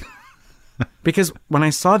misinformation. Because when I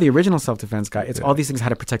saw the original self-defense guy, it's all these things, how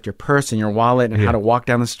to protect your purse and your wallet and how to walk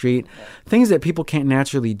down the street, things that people can't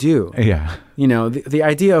naturally do. Yeah. The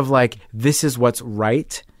idea of like, this is what's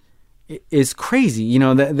right is crazy.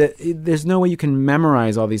 There's no way you can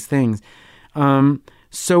memorize all these things.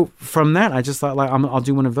 So from that, I just thought, like, I'll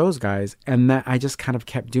do one of those guys. And that I just kind of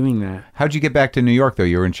kept doing that. How'd you get back to New York, though?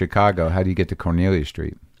 You were in Chicago. How do you get to Cornelia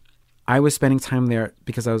Street? I was spending time there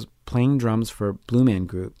because I was playing drums for Blue Man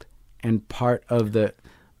Group. And part of the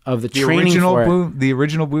training the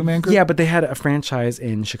original Blue Man Group? Yeah, but they had a franchise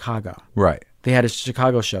in Chicago. Right. They had a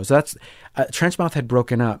Chicago show. So that's... Trenchmouth had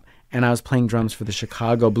broken up, and I was playing drums for the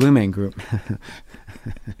Chicago Blue Man Group.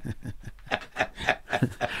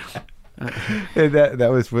 that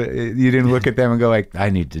was what, you didn't look at them and go like, I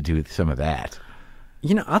need to do some of that.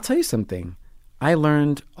 I'll tell you something. I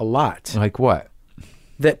learned a lot. Like what?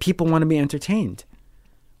 That people want to be entertained.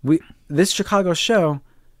 This Chicago show...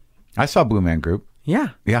 I saw Blue Man Group.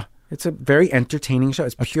 Yeah. Yeah. It's a very entertaining show.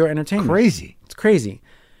 It's pure entertainment. Crazy. It's crazy.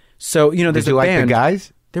 So, there's Did you like the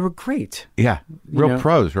guys? They were great. Yeah. Real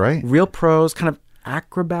pros, right? Real pros, kind of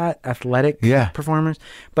acrobat, athletic performers.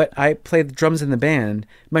 But I played the drums in the band.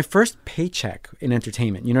 My first paycheck in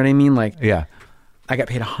entertainment, you know what I mean? Like, I got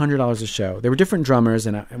paid $100 a show. There were different drummers,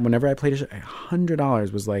 and whenever I played a show,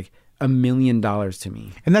 $100 was like $1 million to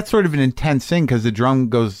me. And that's sort of an intense thing because the drum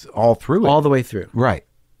goes all through it. All the way through. Right.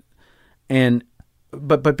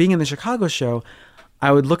 But being in the Chicago show,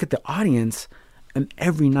 I would look at the audience, and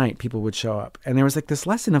every night people would show up. And there was like this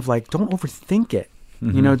lesson of like, don't overthink it.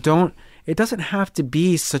 It doesn't have to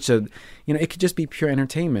be such a, it could just be pure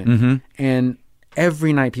entertainment. And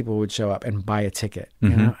every night people would show up and buy a ticket,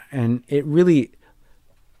 and it really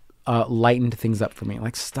lightened things up for me.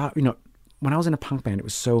 Like, stop, when I was in a punk band, it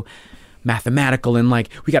was so mathematical and like,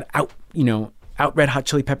 we got out Red Hot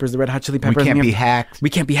Chili Peppers, the Red Hot Chili Peppers. We can't be hacked. We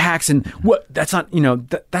can't be hacks. And what? That's not,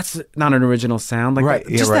 that's not an original sound. Like, right.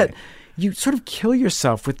 That you sort of kill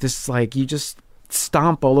yourself with this, like, you just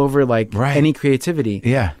stomp all over, like, any creativity.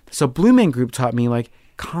 Yeah. So Blue Man Group taught me, like,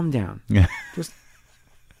 calm down. Yeah. Just,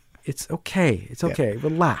 it's okay. It's okay.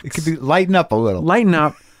 Relax. It could be lighten up a little. Lighten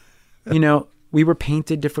up. We were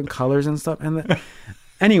painted different colors and stuff. And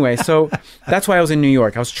anyway, so that's why I was in New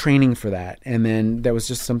York. I was training for that. And then that was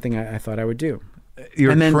just something I thought I would do.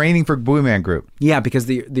 You're training for Blue Man Group. Yeah, because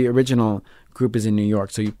the original group is in New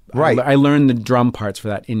York. So right. I learned the drum parts for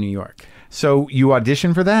that in New York. So you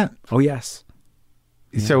auditioned for that? Oh, yes.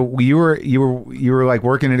 Yeah. So you were like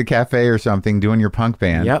working at a cafe or something doing your punk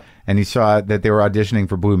band. Yep. And you saw that they were auditioning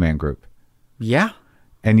for Blue Man Group. Yeah.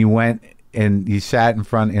 And you went and you sat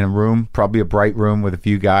in a room, probably a bright room with a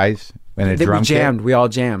few guys and a drum We jammed. kit. We all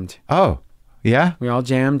jammed. Oh, yeah? We all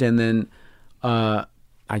jammed, and then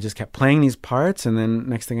I just kept playing these parts, and then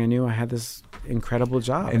next thing I knew, I had this incredible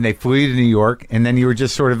job. And they flew you to New York, and then you were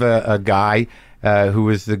just sort of a guy who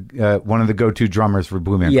was one of the go-to drummers for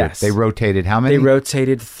Blue Man Yes. Group. They rotated how many? They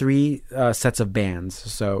rotated 3 sets of bands.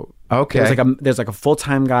 So okay. there's like a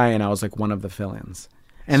full-time guy, and I was like one of the fill-ins.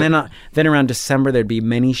 And then around December, there'd be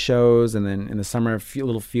many shows, and then in the summer, a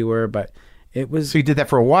little fewer, but it was... So you did that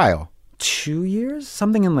for a while? 2 years?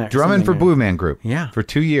 Something in there. Drumming for Blue Man Group? Yeah. For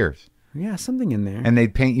 2 years? Yeah, something in there. And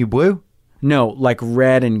they'd paint you blue? No, like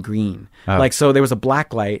red and green. Oh. Like, so there was a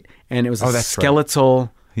black light, and it was a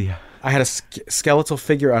skeletal... Right. Yeah. I had a skeletal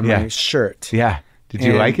figure on my shirt. Yeah. Did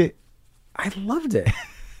you like it? I loved it.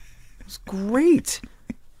 It was great.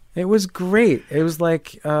 It was great. It was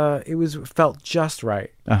like felt just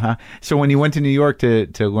right. Uh-huh. So when you went to New York to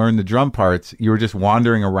learn the drum parts, you were just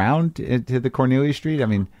wandering around to the Cornelia Street? I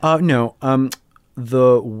mean, no.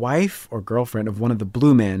 The wife or girlfriend of one of the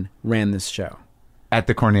Blue Men ran this show at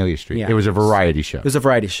the Cornelia Street. Yeah. It was a variety show. It was a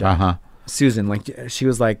variety show. Uh-huh. Susan, she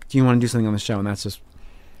was like, "Do you want to do something on the show?" And that's just.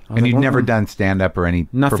 And you'd never done stand up or any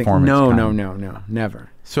performance? No, never.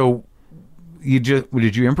 So did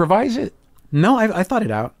you improvise it? No, I thought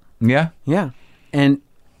it out. Yeah? Yeah. And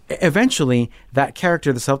eventually, that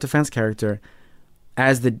character, the self-defense character,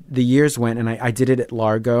 as the years went, and I did it at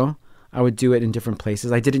Largo, I would do it in different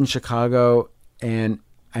places. I did it in Chicago, and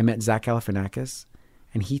I met Zach Galifianakis,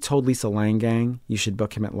 and he told Lisa Langgang, you should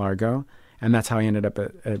book him at Largo. And that's how I ended up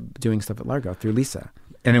doing stuff at Largo, through Lisa.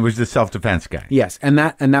 And it was the self-defense guy? Yes. And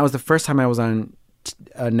that was the first time I was on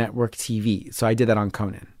network TV. So I did that on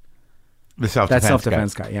Conan. The self-defense guy? That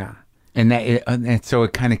self-defense guy, yeah. And so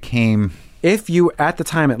it kind of came... If you, at the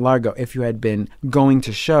time at Largo, if you had been going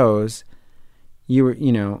to shows, you were,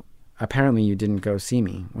 apparently you didn't go see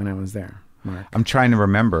me when I was there, Mark. I'm trying to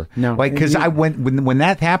remember. No. Like, because I went, when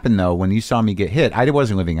that happened, though, when you saw me get hit, I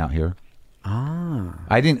wasn't living out here. Ah.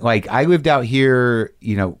 I didn't, I lived out here,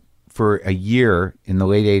 for a year in the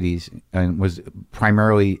late 80s and was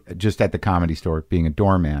primarily just at the Comedy Store being a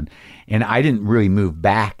doorman. And I didn't really move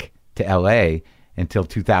back to L.A. until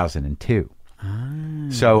 2002.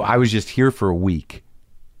 So I was just here for a week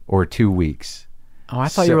or 2 weeks. Oh, I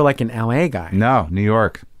thought you were like an LA guy. No, New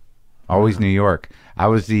York. Always New York. I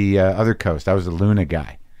was the other coast. I was the Luna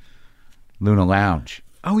guy. Luna Lounge.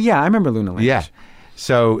 Oh, yeah. I remember Luna Lounge. Yeah.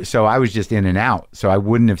 So I was just in and out. So I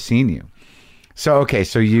wouldn't have seen you. So, okay.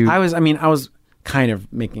 So you... I was kind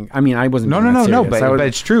of making... I wasn't... No. But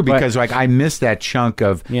it's true because I missed that chunk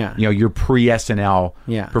of, your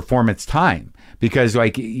pre-SNL performance time. Because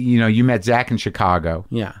you met Zach in Chicago.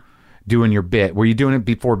 Yeah. Doing your bit. Were you doing it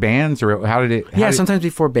before bands or how did it... Sometimes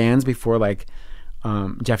before bands, before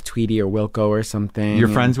Jeff Tweedy or Wilco or something. You're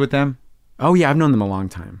friends with them? Oh, yeah. I've known them a long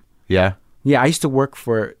time. Yeah? Yeah. I used to work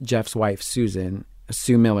for Jeff's wife, Sue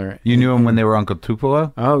Miller. You knew him when they were Uncle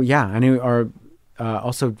Tupelo? Oh, yeah. I knew...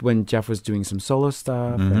 also when Jeff was doing some solo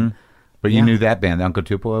stuff. Mm-hmm. But you knew that band, the Uncle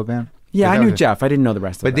Tupelo band? Yeah, I knew Jeff. I didn't know the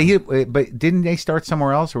rest of them. But didn't they start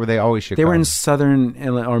somewhere else, or were they always Chicago? They were in southern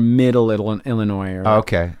or middle Illinois.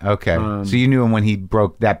 Okay. So you knew him when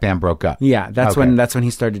that band broke up. Yeah, that's when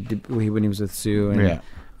he started when he was with Sue.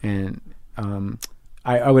 And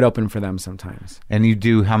I would open for them sometimes. And you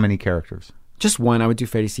do how many characters? Just one. I would do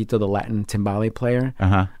Felicito, the Latin timbale player.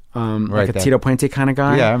 Uh-huh. Like a Tito Puente kind of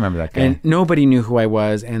guy. Yeah, I remember that guy. And nobody knew who I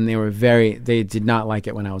was, and they did not like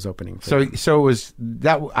it when I was opening for them. So it was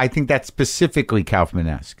that. I think that's specifically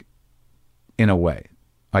Kaufman-esque, in a way,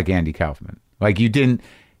 like Andy Kaufman. Like you didn't.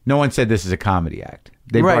 No one said this is a comedy act.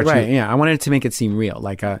 Right. Yeah, I wanted to make it seem real.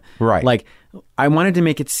 Like I wanted to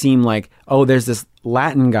make it seem like, oh, there's this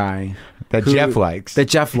Latin guy that Jeff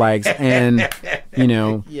likes, and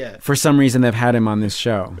for some reason they've had him on this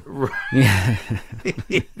show. Yeah.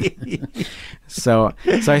 So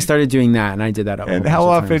I started doing that, and I did that. And how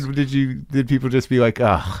often did people just be like,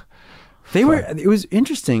 ugh? It was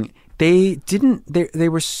interesting. They didn't. They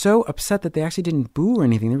were so upset that they actually didn't boo or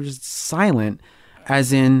anything. They were just silent,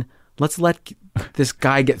 as in, let's let this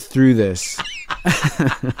guy get through this.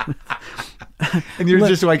 And you're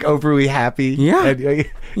just like overly happy. Yeah.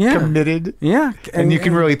 And, committed. Yeah. And you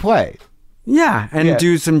can really play. Yeah. And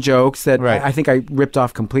do some jokes that Right. I think I ripped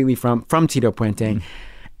off completely from Tito Puente.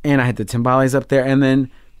 And I had the timbales up there. And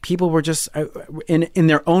then people were just, in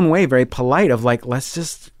their own way, very polite of like,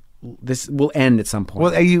 this will end at some point.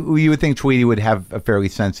 Well, you would think Tweety would have a fairly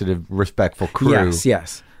sensitive, respectful crew.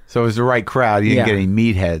 Yes. So it was the right crowd. You didn't get any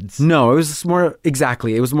meatheads. No, it was more,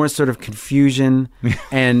 exactly. It was more sort of confusion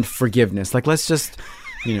and forgiveness. Like, let's just,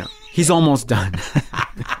 he's almost done.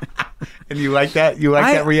 And you like that? You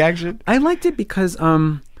like that reaction? I liked it because,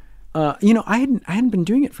 I hadn't been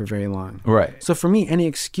doing it for very long. Right. So for me, any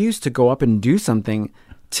excuse to go up and do something,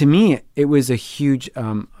 to me, it was a huge,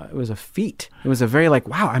 it was a feat. It was a very like,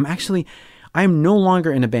 wow, I'm no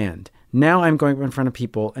longer in a band. Now I'm going in front of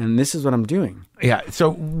people, and this is what I'm doing. Yeah.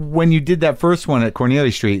 So when you did that first one at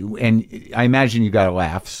Cornelia Street, and I imagine you got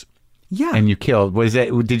laughs. Yeah. And you killed.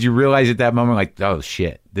 Did you realize at that moment, like, oh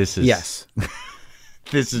shit, this is yes,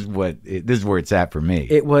 this is where it's at for me.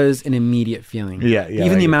 It was an immediate feeling. Yeah.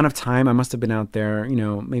 Even the amount of time I must have been out there,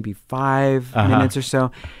 maybe 5 minutes or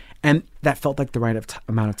so, and that felt like the right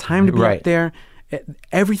amount of time to be out there.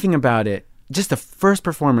 Everything about it. Just the first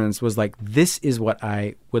performance was like, this is what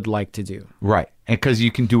I would like to do. Right. And because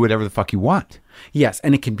you can do whatever the fuck you want. Yes.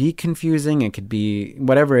 And it can be confusing. It could be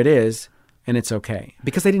whatever it is. And it's okay.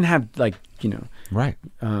 Because they didn't have like, right.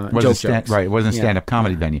 Jokes. Right. It wasn't a stand-up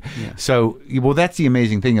comedy venue. Yeah. So, well, that's the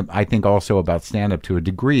amazing thing, I think, also about stand-up to a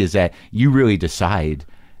degree is that you really decide.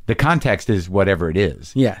 The context is whatever it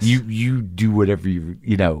is. Yes. You do whatever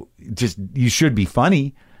you should be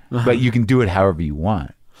funny, but you can do it however you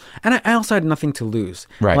want. And I also had nothing to lose.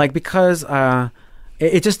 Right. Like, because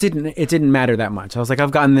it just didn't matter that much. I was like, I've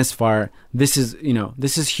gotten this far. This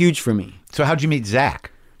is huge for me. So how'd you meet Zach?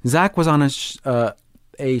 Zach was on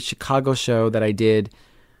a Chicago show that I did.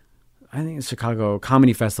 I think it's Chicago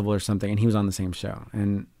Comedy Festival or something, and he was on the same show.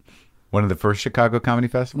 And one of the first Chicago Comedy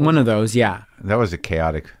Festivals? One of those, yeah. That was a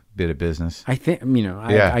chaotic bit of business. I think,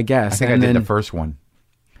 I guess. I think I did the first one.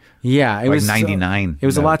 Yeah, it was 99. It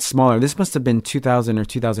was a lot smaller. This must have been 2000 or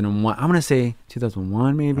 2001. I'm gonna say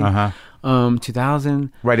 2001, maybe.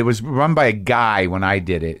 2000. Right. It was run by a guy when I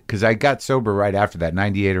did it because I got sober right after that,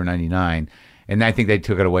 98 or 99, and I think they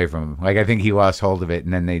took it away from him. Like I think he lost hold of it,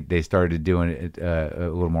 and then they started doing it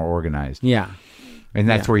a little more organized. Yeah, and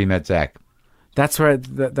that's where you met Zach. That's where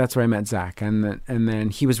I met Zach, and then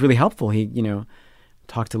he was really helpful. He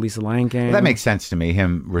talked to Lisa Langang. Well, that makes sense to me.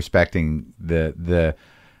 Him respecting the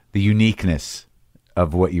uniqueness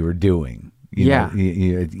of what you were doing.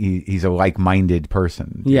 He's a like-minded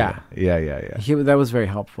person. Yeah. That was very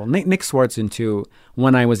helpful. Nick Swartzen too.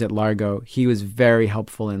 When I was at Largo, he was very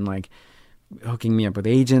helpful in like hooking me up with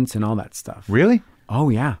agents and all that stuff. Really? Oh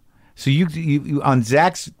yeah. So you on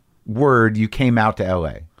Zach's word, you came out to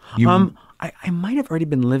L.A. I might have already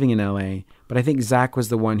been living in L.A., but I think Zach was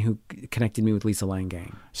the one who connected me with Lisa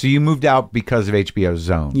Langang. So you moved out because of HBO's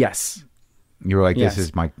Zone. Yes. You were like, this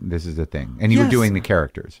is the thing. And you were doing the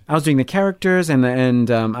characters. I was doing the characters, and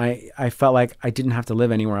I felt like I didn't have to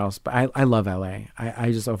live anywhere else. But I love LA.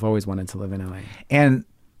 I've always wanted to live in LA. And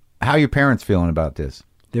how are your parents feeling about this?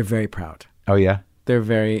 They're very proud. Oh, yeah?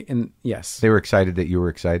 Yes. They were excited that you were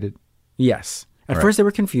excited? Yes. At first they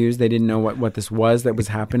were confused. They didn't know what this was that was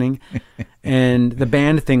happening. And the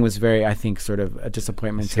band thing was very, I think, sort of a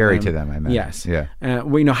disappointment Scary to them, I imagine. Yes. Yeah.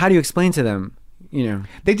 How do you explain to them?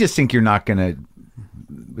 They just think it's not going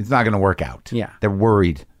to work out. Yeah. They're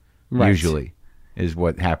worried, usually, is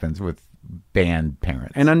what happens with band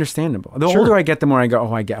parents. And understandable. The older I get, the more I go,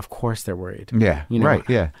 of course they're worried. Yeah, right,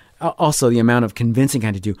 yeah. Also, the amount of convincing I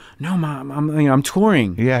had to do. No, Mom, I'm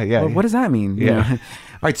touring. Yeah. Well, what does that mean? Yeah.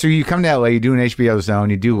 All right, so you come to LA, you do an HBO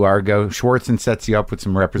Zone, you do Largo. Schwartzen sets you up with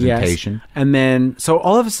some representation. Yes. And then, so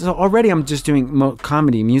already I'm just doing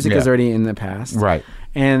comedy. Music is already in the past. Right.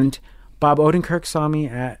 And Bob Odenkirk saw me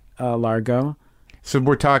at Largo. So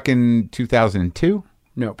we're talking 2002?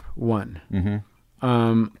 Nope, 1.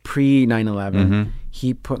 Mm-hmm. Pre 9/11. Mm-hmm.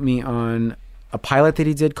 He put me on a pilot that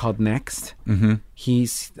he did called Next. Mm-hmm.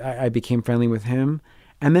 I became friendly with him,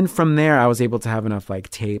 and then from there I was able to have enough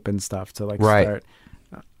like tape and stuff to start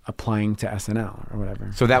applying to SNL or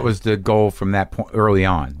whatever. So that was the goal from that point early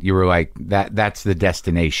on. You were like, that's the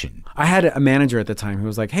destination. I had a manager at the time who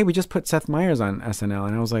was like, "Hey, we just put Seth Meyers on SNL,"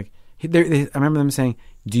 and I was like, I remember them saying,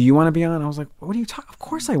 "Do you want to be on?" I was like, "What are you talking? Of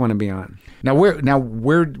course I want to be on." Now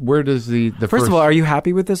where does the first of all, are you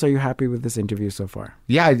happy with this? Are you happy with this interview so far?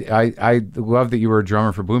 Yeah, I love that you were a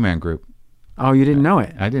drummer for Blue Man Group. Oh, you didn't know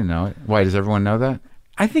it? I didn't know it. Why, does everyone know that?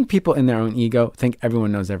 I think people in their own ego think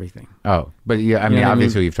everyone knows everything. Oh, but yeah, I mean,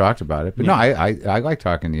 obviously you've talked about it. But no, I like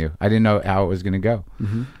talking to you. I didn't know how it was going to go.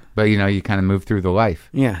 Mm-hmm. But, you kind of move through the life.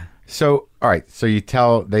 Yeah. So, all right. So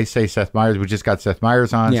they say Seth Meyers. We just got Seth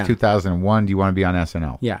Meyers on. It's 2001. Do you want to be on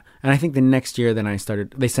SNL? Yeah. And I think the next year then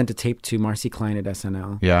they sent a tape to Marcy Klein at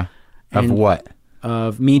SNL. Yeah. Of what?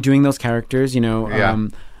 Of me doing those characters,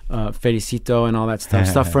 Felicito and all that stuff.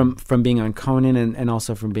 Stuff from being on Conan and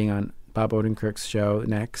also from being on Bob Odenkirk's show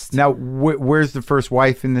next. Now, where's the first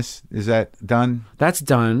wife in this? Is that done? That's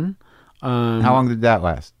done. How long did that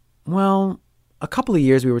last? Well, a couple of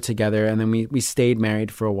years we were together, and then we stayed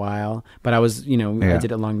married for a while. But I was, I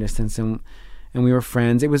did it long distance, and we were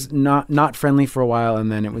friends. It was not friendly for a while,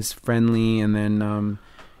 and then it was friendly, and then.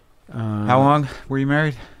 How long were you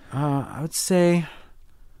married? I would say.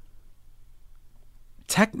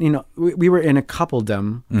 We were in a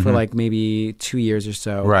coupledom for like maybe 2 years or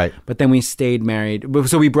so. Right. But then we stayed married.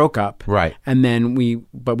 So we broke up. Right. And then we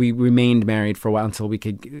remained married for a while until we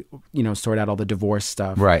could, sort out all the divorce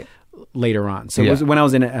stuff. Right. Later on. So it was when I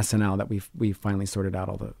was in SNL that we finally sorted out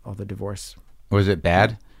all the divorce. Was it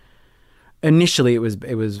bad? Initially, it was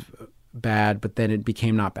bad, but then it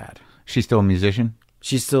became not bad. She's still a musician?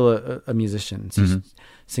 She's still a musician. She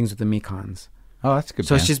sings with the Mekons. Oh, that's a good.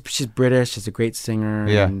 So band. she's British. She's a great singer.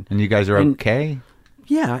 Yeah, and you guys are okay.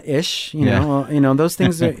 Yeah, ish. You know, those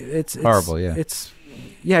things are. It's horrible. Yeah, it's.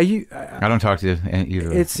 Yeah, I don't talk to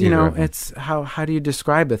either. It's it's how do you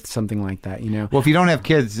describe something like that? Well, if you don't have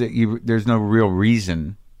kids, there's no real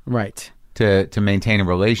reason, right, to maintain a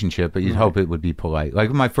relationship. But you'd hope it would be polite. Like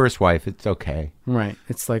with my first wife, it's okay. Right.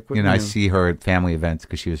 It's like I see her at family events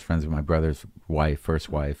because she was friends with my brother's first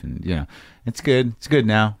wife, and it's good. It's good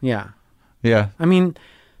now. Yeah. Yeah. I mean,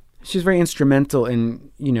 she's very instrumental in,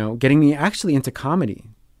 getting me actually into comedy.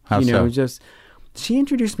 How so? She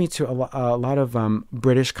introduced me to a lot of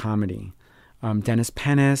British comedy. Dennis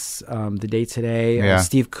Pennis, The Day Today,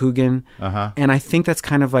 Steve Coogan. Uh-huh. And I think that's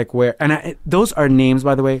kind of like where, and those are names,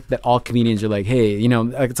 by the way, that all comedians are like, hey,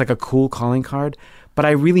 it's like a cool calling card. But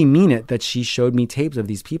I really mean it that she showed me tapes of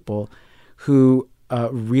these people who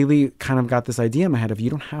really kind of got this idea in my head of you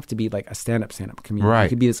don't have to be like a stand-up comedian. Right. You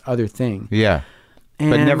could be this other thing. Yeah.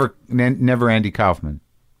 But never Andy Kaufman.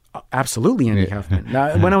 Absolutely Andy Kaufman.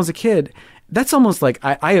 Now, when I was a kid, that's almost like,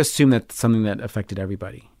 I assume that's something that affected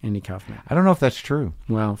everybody, Andy Kaufman. I don't know if that's true.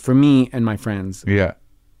 Well, for me and my friends. Yeah.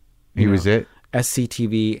 He was it?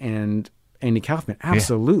 SCTV and Andy Kaufman.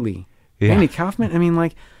 Absolutely. Yeah. Andy Kaufman, I mean,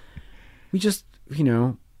 like, we just,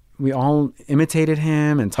 we all imitated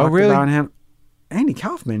him and talked about him. Andy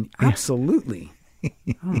Kaufman, absolutely. Oh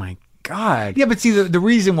my God. Yeah, but see, the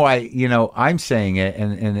reason why, I'm saying it,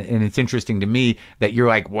 and it's interesting to me that you're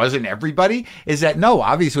like, wasn't everybody? Is that, no,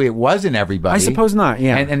 obviously it wasn't everybody. I suppose not,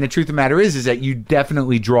 yeah. And the truth of the matter is that you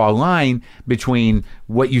definitely draw a line between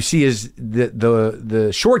what you see as the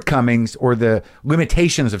shortcomings or the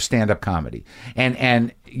limitations of stand-up comedy.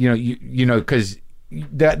 And because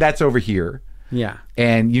that's over here. Yeah.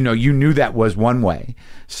 And, you knew that was one way.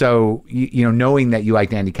 So, knowing that you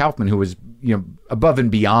liked Andy Kaufman, who was, above and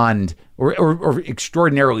beyond or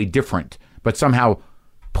extraordinarily different, but somehow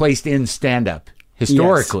placed in stand-up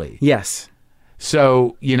historically. Yes.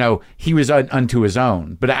 So, he was unto his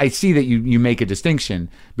own. But I see that you make a distinction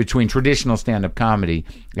between traditional stand-up comedy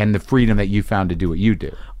and the freedom that you found to do what you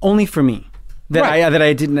do. Only for me. That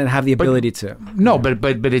I didn't have the ability to. No, but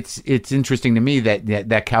it's interesting to me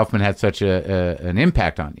that Kaufman had such an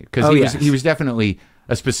impact on you because he was definitely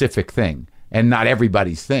a specific thing and not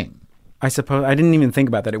everybody's thing. I suppose I didn't even think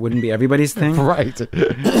about that. It wouldn't be everybody's thing, right?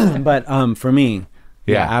 But for me,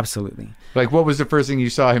 yeah, absolutely. Like, what was the first thing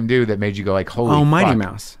you saw him do that made you go like, "Holy fuck." Mighty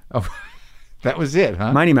Mouse. Oh, that was it,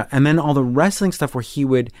 huh? Mighty Mouse, and then all the wrestling stuff where he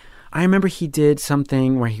would. I remember he did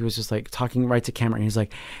something where he was just like talking right to camera and he's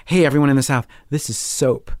like, hey, everyone in the South, this is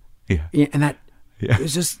soap. Yeah. And that it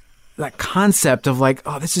was just that concept of like,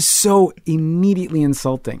 oh, this is so immediately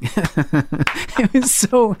insulting. It was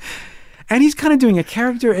so, and he's kind of doing a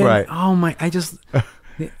character. And, right. Oh my, the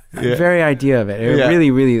very idea of it. It really,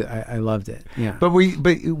 really, I loved it. Yeah. But we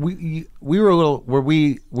were a little, were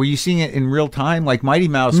you seeing it in real time? Like Mighty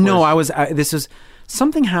Mouse? No,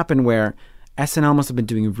 something happened where SNL must have been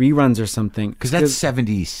doing reruns or something. Because that's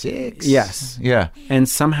 76. Yes. Yeah. And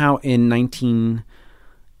somehow in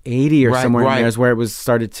 1980 or somewhere in there is where it was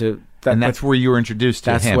started to... and that's where you were introduced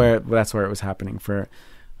to him. That's where it was happening for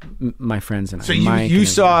my friends and I. So you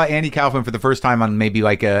saw Andy Kaufman for the first time on maybe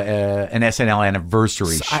like an SNL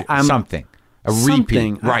anniversary something. A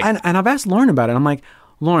repeat. Right. And I've asked Lauren about it. I'm like,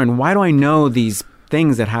 Lauren, why do I know these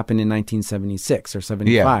things that happened in 1976 or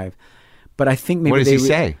 75? But I think maybe what does he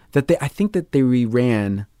say? I think that they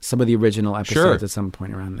reran some of the original episodes at some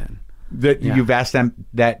point around then. That you've asked them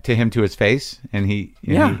that to him to his face, and he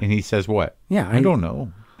says what? Yeah, I don't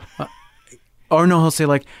know. Or no, he'll say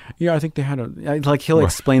like, yeah, I think they had he'll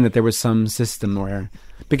explain that there was some system where,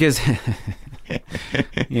 because,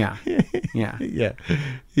 yeah.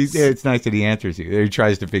 It's nice that he answers you. He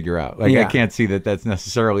tries to figure out. Like, I can't see that that's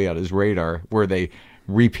necessarily on his radar where they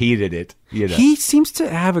repeated it. You know? He seems to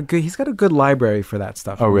have he's got a good library for that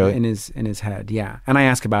stuff. Oh, really? In his head, yeah. And I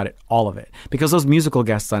ask about it, all of it. Because those musical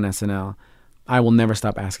guests on SNL, I will never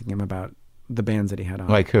stop asking him about the bands that he had on.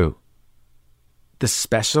 Like who? The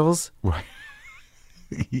Specials. Right.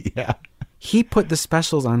 Yeah. He put the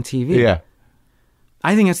Specials on TV. Yeah.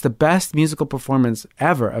 I think it's the best musical performance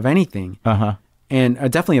ever of anything. Uh-huh. And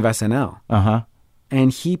definitely of SNL. Uh-huh.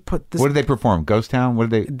 And he put this... What did they perform? Ghost Town? What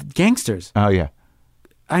did they... Gangsters. Oh, yeah.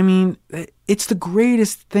 I mean, it's the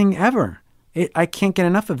greatest thing ever. I can't get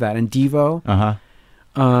enough of that. And Devo. Uh-huh.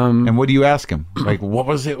 And what do you ask him? Like, what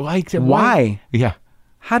was it like? Why? Yeah.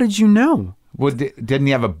 How did you know? Well, didn't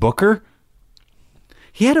he have a booker?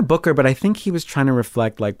 He had a booker, but I think he was trying to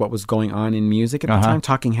reflect like what was going on in music at the time.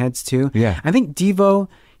 Talking Heads too. Yeah. I think Devo,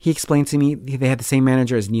 he explained to me they had the same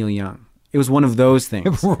manager as Neil Young. It was one of those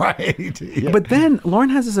things. Right. Yeah. But then Lorne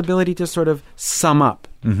has this ability to sort of sum up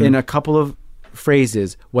in a couple of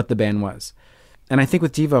phrases what the band was. And I think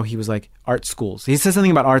with Devo, he was like art schools. He said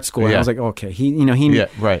something about art school, and I was like, okay,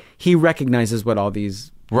 he recognizes what all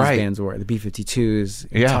these bands were, the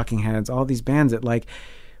B-52s, Talking Heads, all these bands that like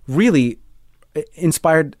really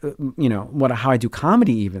inspired, how I do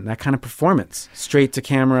comedy, even that kind of performance, straight to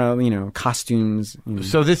camera, costumes.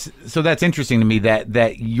 So that's interesting to me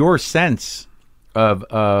that your sense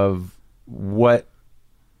of what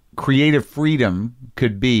creative freedom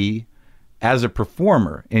could be as a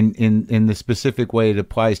performer in the specific way it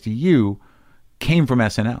applies to you came from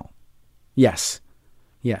SNL. Yes.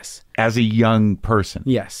 As a young person.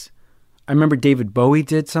 Yes. I remember David Bowie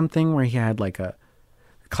did something where he had like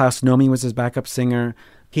Klaus Nomi was his backup singer.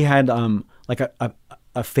 He had like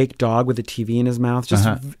a fake dog with a TV in his mouth.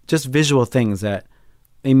 Just visual things that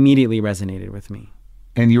immediately resonated with me.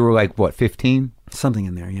 And you were like, what, 15? Something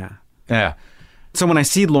in there, yeah. Yeah. So when I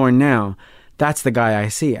see Lorne now, that's the guy I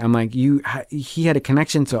see. I'm like, he had a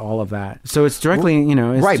connection to all of that. So it's directly,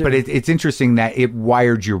 but it's interesting that it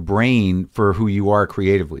wired your brain for who you are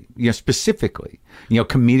creatively, specifically,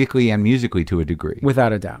 comedically and musically to a degree.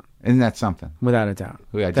 Without a doubt. Isn't that something? Without a doubt.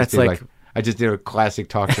 I just did a classic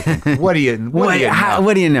talk show thing. What do you know?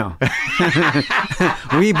 What do you know?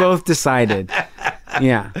 We both decided.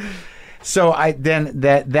 Yeah. So then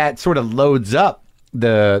that sort of loads up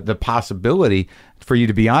the possibility for you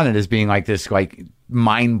to be on it as being like this like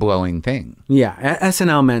mind-blowing thing. Yeah.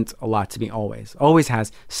 SNL meant a lot to me always. Always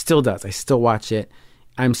has. Still does. I still watch it.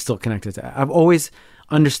 I'm still connected to it. I've always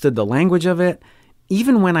understood the language of it.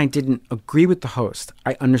 Even when I didn't agree with the host,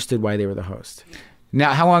 I understood why they were the host.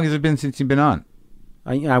 Now, how long has it been since you've been on?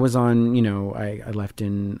 I was on, I left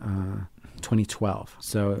in 2012.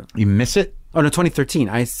 So you miss it? Oh, no, 2013.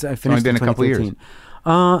 I finished it's only been a couple of years.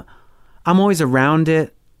 I'm always around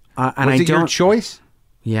it. And was it your choice?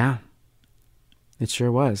 Yeah, it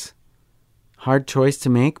sure was. Hard choice to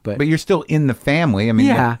make, but you're still in the family. I mean,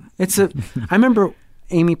 yeah, I remember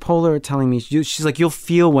Amy Poehler telling me, she's like, you'll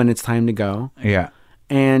feel when it's time to go. Yeah,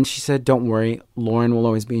 and she said, don't worry, Lorne will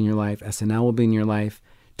always be in your life. SNL will be in your life.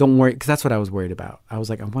 Don't worry, because that's what I was worried about. I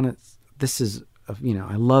was like, I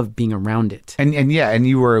love being around it. And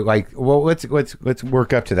you were like, well, let's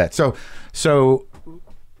work up to that. So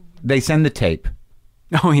they send the tape.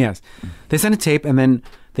 Oh, yes. They send a tape, and then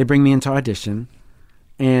they bring me into audition.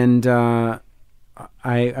 And I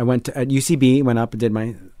went at UCB, went up and did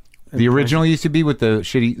my... The original UCB with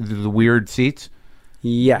the weird seats?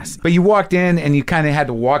 Yes. But you walked in, and you kind of had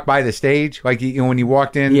to walk by the stage? Like, when you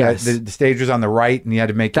walked in, yes. the stage was on the right, and you had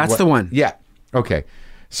to make... That's the one. Yeah. Okay.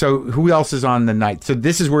 So who else is on the night? So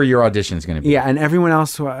this is where your audition is going to be. Yeah, and everyone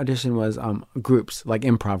else who auditioned was groups, like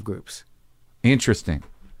improv groups. Interesting.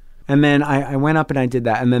 And then I went up and I did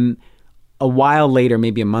that. And then a while later,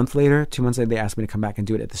 maybe a month later, 2 months later, they asked me to come back and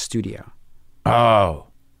do it at the studio. Oh,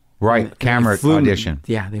 right. Camera audition.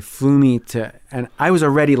 They flew me to, and I was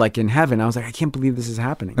already like in heaven. I was like, I can't believe this is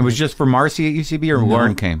happening. It was just for Marcy at UCB or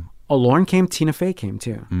Lorne came? Oh, Lorne came. Tina Fey came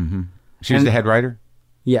too. Mm-hmm. She was the head writer?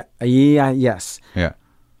 Yeah. Yes. Yeah.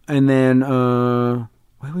 And then,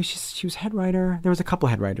 she was head writer. There was a couple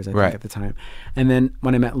head writers, I think, at the time. And then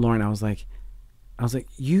when I met Lorne, I was like,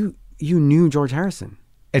 you knew George Harrison.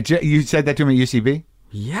 You said that to him at UCB?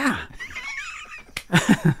 Yeah.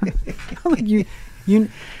 I'm like, you. And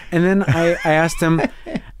then I asked him,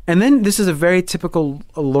 And then this is a very typical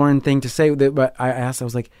Lauren thing to say. But I asked, I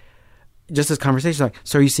was like, just this conversation, like,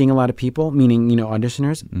 so are you seeing a lot of people, meaning,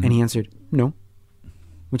 auditioners? Mm-hmm. And he answered, no.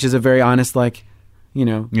 Which is a very honest, like,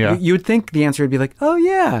 you would think the answer would be like, oh,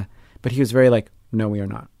 yeah. But he was very like, no, we are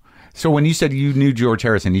not. So when you said you knew George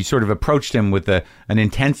Harrison, you sort of approached him with an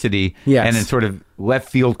intensity and a sort of left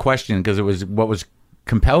field question because it was what was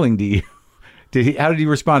compelling to you. How did he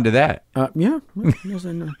respond to that? Yeah. Yes,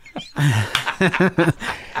 I know.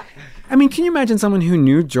 I mean, can you imagine someone who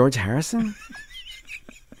knew George Harrison?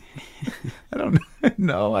 I don't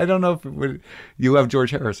know. I don't know if it would. You love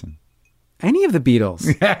George Harrison. Any of the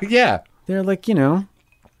Beatles. Yeah. They're like, He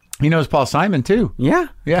knows Paul Simon too. Yeah.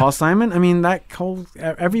 Paul Simon. I mean, that whole,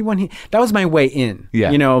 everyone, that was my way in.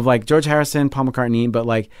 Yeah. Of like George Harrison, Paul McCartney, but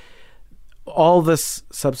like all this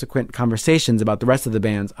subsequent conversations about the rest of the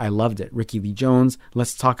bands, I loved it. Ricky Lee Jones.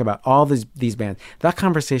 Let's talk about all these bands. That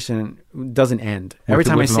conversation doesn't end. Every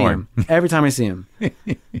time I see him.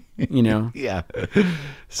 Yeah.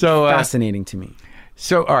 So fascinating to me.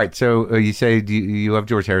 So, all right. So you say you love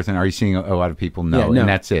George Harrison. Are you seeing a lot of people? No. Yeah, no. And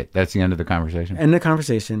that's it. That's the end of the conversation. End of the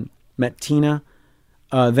conversation. Met Tina.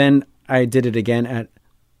 Then I did it again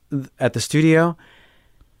at the studio.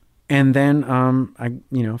 And then,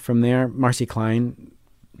 from there, Marcy Klein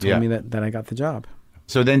told me that I got the job.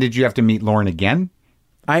 So then did you have to meet Lauren again?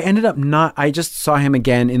 I ended up I just saw him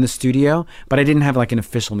again in the studio, but I didn't have like an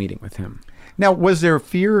official meeting with him. Now, was there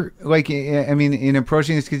fear, in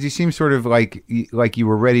approaching this? Because you seem sort of like you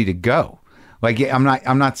were ready to go. Like, I'm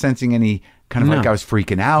not sensing any kind of like I was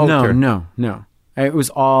freaking out. No. It was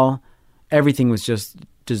everything was just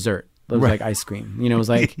dessert. It was like ice cream. It was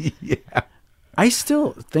like, yeah. I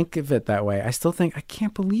still think of it that way. I still think, I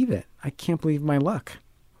can't believe it. I can't believe my luck.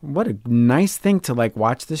 What a nice thing to like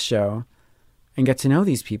watch this show and get to know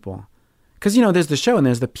these people. Because, there's the show and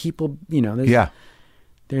there's the people, there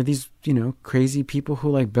are these, crazy people who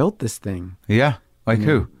like built this thing. Yeah. Like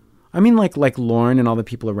who? I mean, like Lauren and all the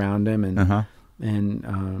people around him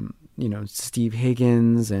and Steve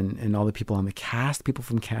Higgins and all the people on the cast, people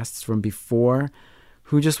from casts from before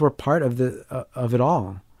who just were part of of it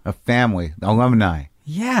all. A family, alumni.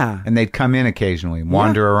 Yeah. And they'd come in occasionally and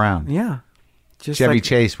wander around. Yeah. Just Chevy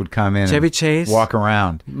Chase would come in walk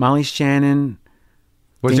around. Molly Shannon.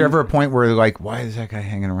 Was there ever a point where like, why is that guy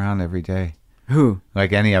hanging around every day? Who?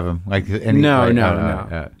 Like any of them? Like any? No.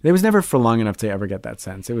 It was never for long enough to ever get that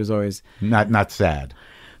sense. It was always... Not sad.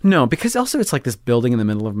 No, because also it's like this building in the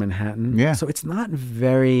middle of Manhattan. Yeah. So it's not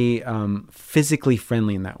very physically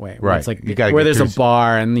friendly in that way. Right. It's like where there's a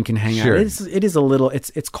bar and you can hang out. It is a little...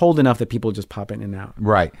 It's cold enough that people just pop in and out.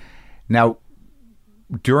 Right. Now,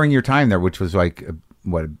 during your time there, which was like, a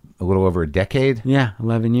little over a decade? Yeah,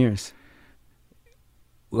 11 years.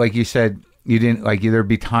 Like you said, you didn't... Like, there'd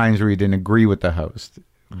be times where you didn't agree with the host,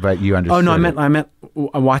 but you understood. Oh, no, I meant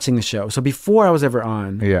watching the show. So before I was ever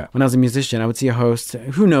on, when I was a musician, I would see a host,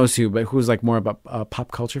 who knows who, but who was like more of a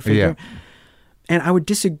pop culture figure. Yeah. And I would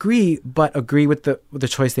disagree, but agree with the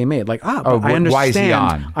choice they made. Like, but I understand. Why is he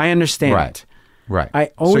on? I understand. Right.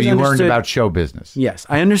 So you learned about show business. Yes.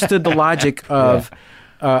 I understood the logic of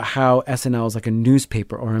how SNL is like a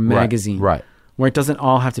newspaper or a magazine. Right. Where it doesn't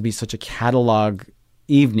all have to be such a catalog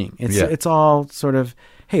evening. It's all sort of,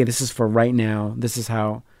 hey, this is for right now. This is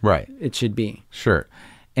how it should be. Sure.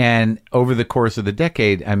 And over the course of the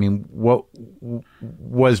decade, I mean, what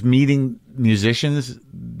was meeting musicians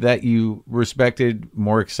that you respected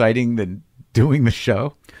more exciting than doing the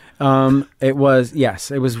show? It was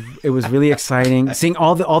really exciting seeing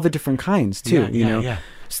all the different kinds too.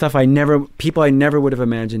 Stuff people I never would have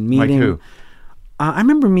imagined meeting. Like who? I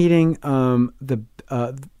remember meeting the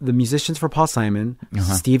musicians for Paul Simon,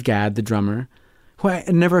 Steve Gadd, the drummer. Who it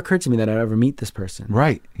never occurred to me that I'd ever meet this person.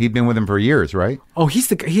 Right. He'd been with him for years, right? Oh, he's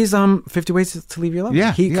 50 Ways to Leave Your Love.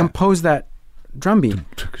 Yeah. He composed that drum beat.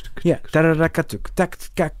 Yeah.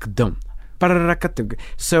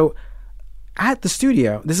 So at the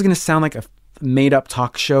studio, this is going to sound like a made up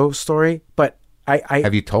talk show story, but I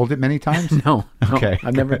have you told it many times? No. Okay.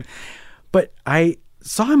 I've never. But I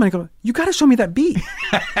saw him and I go, you got to show me that beat.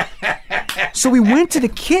 So we went to the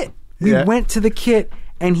kit.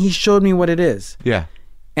 And he showed me what it is. Yeah.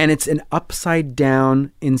 And it's an upside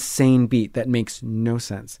down, insane beat that makes no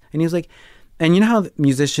sense. And he was like, and you know how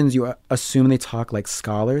musicians, you assume they talk like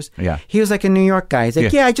scholars? Yeah. He was like a New York guy. He's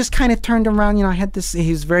like, I just kind of turned around. I had this,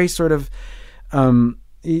 he's very sort of,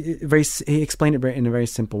 he explained it in a very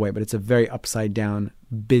simple way, but it's a very upside down,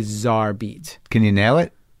 bizarre beat. Can you nail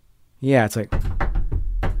it? Yeah, it's like...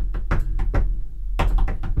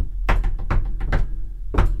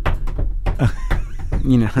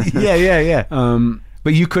 Yeah.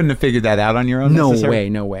 But you couldn't have figured that out on your own? No way.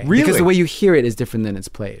 Really? Because the way you hear it is different than it's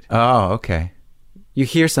played. Oh, okay. You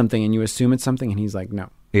hear something and you assume it's something, and he's like, no.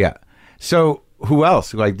 Yeah. So who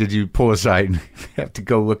else? Like, did you pull aside and have to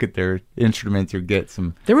go look at their instruments or get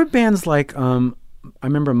some? There were bands like, I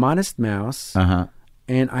remember Modest Mouse,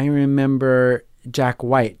 and I remember Jack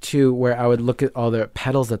White too, where I would look at all the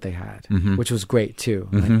pedals that they had, which was great too.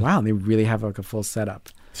 Like, wow, they really have like a full setup.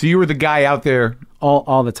 So you were the guy out there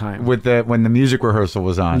all the time with when the music rehearsal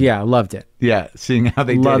was on. Yeah, loved it. Yeah, seeing how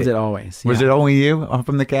they loved did it always. Was it only you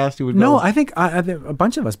from the cast who would go? No, I think a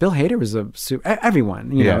bunch of us. Bill Hader was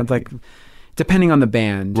everyone. You know, it's like depending on the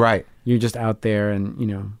band, right? You're just out there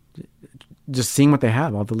and just seeing what they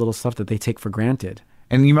have, all the little stuff that they take for granted.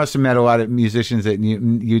 And you must have met a lot of musicians that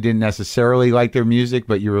you didn't necessarily like their music,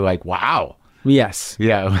 but you were like, wow. Yes.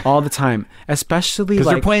 Yeah. All the time. Especially because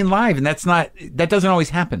they're playing live, and that doesn't always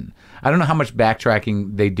happen. I don't know how much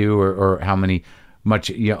backtracking they do or how much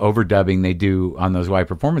overdubbing they do on those live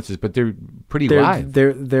performances, but they're pretty live.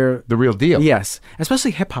 They're the real deal. Yes.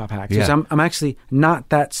 Especially hip hop acts, which I'm actually not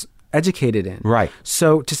that educated in. Right.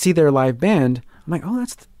 So to see their live band, I'm like, oh,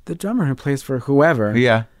 that's the drummer who plays for whoever.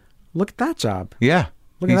 Yeah. Look at that job. Yeah.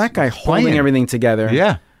 Look at that guy holding everything together.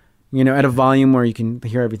 Yeah. At a volume where you can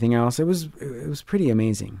hear everything else. It was pretty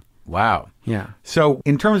amazing. Wow. Yeah. So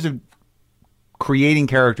in terms of creating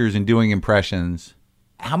characters and doing impressions,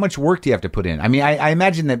 how much work do you have to put in? I mean, I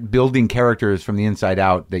imagine that building characters from the inside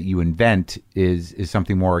out that you invent is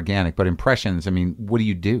something more organic. But impressions, I mean, what do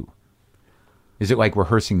you do? Is it like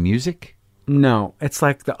rehearsing music? No, it's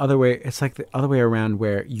like the other way. It's like the other way around,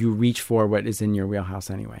 where you reach for what is in your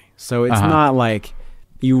wheelhouse anyway. So it's not like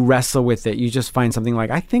you wrestle with it. You just find something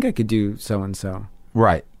like, I think I could do so and so.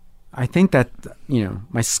 Right. I think that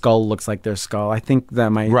my skull looks like their skull. I think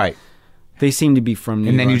that they seem to be from New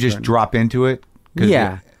York. And then you just drop into it.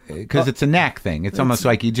 Yeah. Because it's a knack thing. It's almost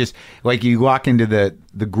like you just you lock into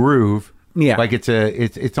the groove. Yeah. Like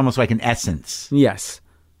it's almost like an essence. Yes.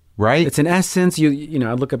 Right? It's an essence. I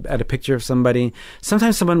look up at a picture of somebody.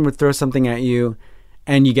 Sometimes someone would throw something at you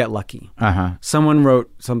and you get lucky. Someone wrote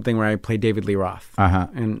something where I played David Lee Roth.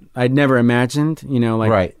 And I'd never imagined,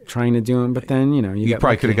 trying to do him. But then, you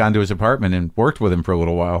probably could have gone to his apartment and worked with him for a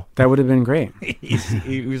little while. That would have been great.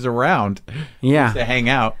 He was around. Yeah. He used to hang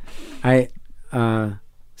out.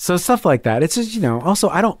 So stuff like that. It's just, also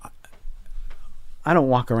I don't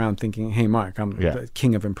walk around thinking, hey, Mark, I'm the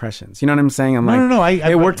king of impressions. You know what I'm saying? I'm no.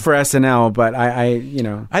 It worked for SNL, but I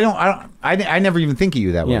never even think of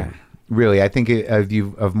you that way. Yeah. Really, I think of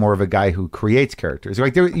you of more of a guy who creates characters.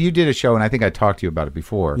 Like you did a show, and I think I talked to you about it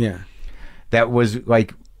before. Yeah, that was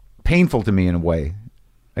like painful to me in a way.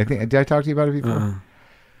 Did I talk to you about it before?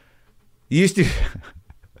 You used to.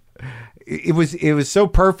 It was so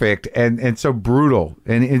perfect and so brutal,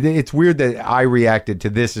 and it's weird that I reacted to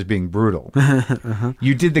this as being brutal.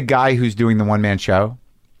 You did the guy who's doing the one-man show.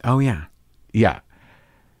 Oh yeah, yeah.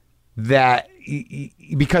 That.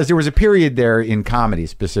 Because there was a period there in comedy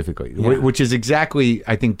specifically, which is exactly,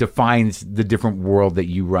 I think, defines the different world that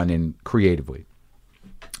you run in creatively,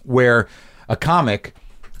 where a comic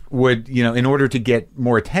would, in order to get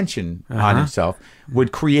more attention on himself,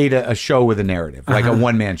 would create a show with a narrative, like a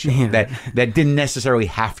one-man show that didn't necessarily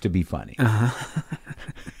have to be funny.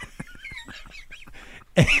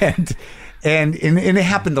 And it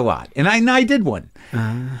happened a lot. And I did one.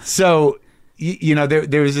 So...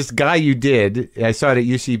 there was this guy you did. I saw it at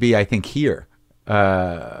UCB, I think here.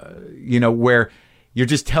 Where you're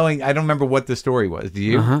just telling. I don't remember what the story was. Do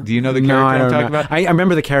you? Do you know the character I'm talking about? I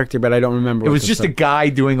remember the character, but I don't remember. It was just a guy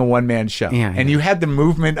doing a one-man show, and you had the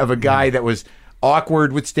movement of a guy that was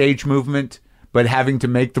awkward with stage movement, but having to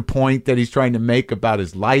make the point that he's trying to make about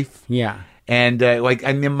his life. Yeah, and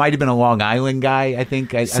it might have been a Long Island guy. I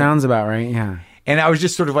think sounds about right. Yeah. And I was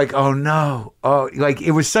just sort of like, oh no. Oh, like it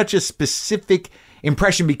was such a specific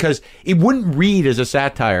impression because it wouldn't read as a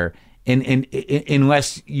satire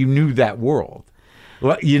unless you knew that world.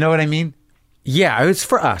 You know what I mean? Yeah, it's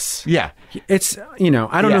for us. Yeah. It's, I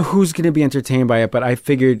don't know who's going to be entertained by it, but I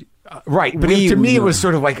figured. Right. But to me, it was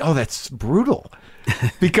sort of like, oh, that's brutal.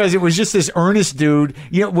 Because it was just this earnest dude.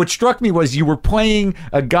 What struck me was you were playing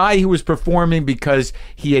a guy who was performing because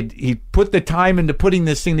he put the time into putting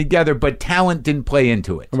this thing together, but talent didn't play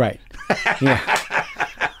into it. Right. Yeah.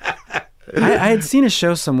 I had seen a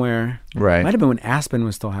show somewhere. Right. It might have been when Aspen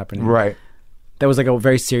was still happening. Right. That was like a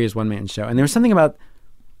very serious one-man show. And there was something about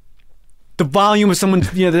the volume of someone,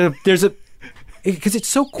 there's because it's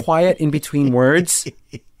so quiet in between words.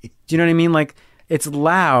 Do you know what I mean? Like, it's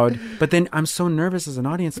loud, but then I'm so nervous as an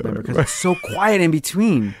audience member because it's so quiet in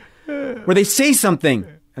between where they say something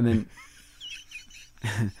and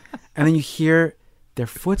then you hear their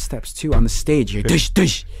footsteps too on the stage. You're dush,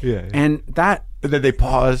 dush. Yeah. And that... And then they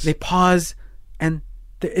pause. They pause, and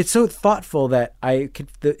it's so thoughtful that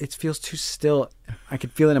it feels too still. I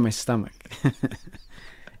could feel it in my stomach.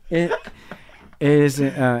 It is...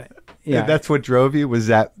 yeah. That's what drove you? Was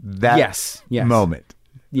that yes. moment?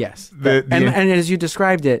 Yes. And as you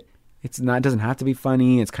described it, it doesn't have to be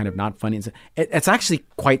funny. It's kind of not funny. It's actually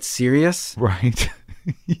quite serious. Right.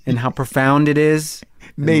 And how profound it is.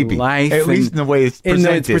 Maybe. Life. At least in the way it's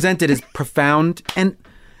presented. It's presented as profound and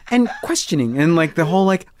questioning, and like the whole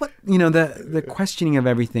like what the questioning of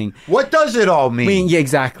everything. What does it all mean? Yeah,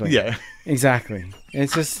 exactly. Yeah. Exactly.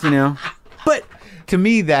 It's just, But to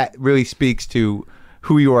me that really speaks to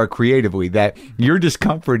who you are creatively, that your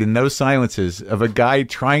discomfort in those silences of a guy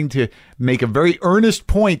trying to make a very earnest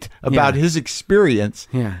point about his experience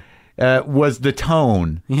was the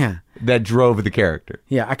tone that drove the character.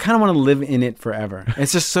 Yeah, I kind of want to live in it forever.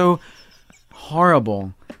 It's just so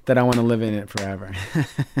horrible that I want to live in it forever.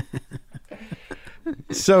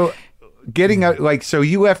 So getting out, so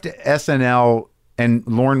you left SNL and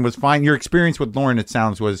Lorne was fine. Your experience with Lorne, it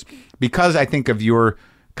sounds, was because I think of your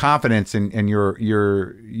confidence and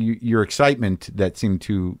your excitement that seemed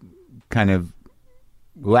to kind of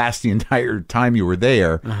last the entire time you were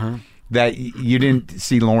there, that you didn't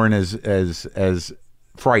see Lorne as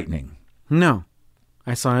frightening. No,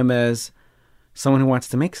 I saw him as someone who wants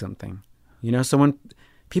to make something.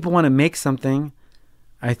 People want to make something.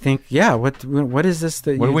 I think, what is this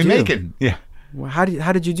that you do? What are we making? Yeah. How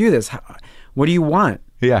did you do this? What do you want?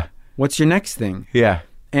 Yeah. What's your next thing? Yeah.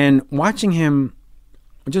 And watching him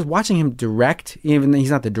direct, even though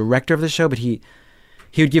he's not the director of the show, but he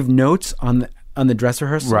would give notes on the dress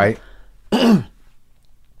rehearsal. Right.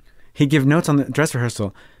 He'd give notes on the dress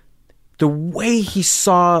rehearsal. The way he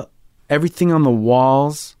saw everything on the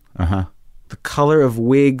walls, the color of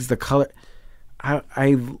wigs, the color.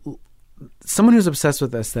 Someone who's obsessed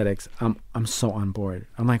with aesthetics, I'm so on board.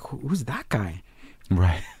 I'm like, who's that guy?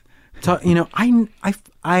 Right. So,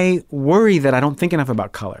 I worry that I don't think enough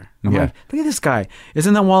about color. I'm like, look at this guy.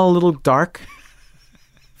 Isn't that wall a little dark?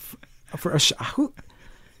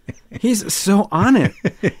 He's so on it.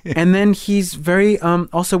 And then he's very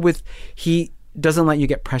also he doesn't let you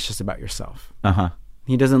get precious about yourself.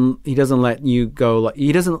 He doesn't let you go.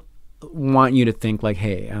 He doesn't want you to think like,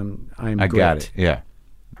 hey, I great. Got it. Yeah.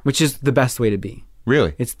 Which is the best way to be.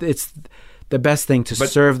 Really? It's the best thing to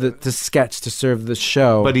serve the sketch, to serve the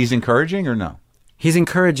show. But he's encouraging or no? He's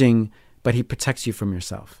encouraging, but he protects you from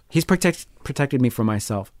yourself. He's protected me from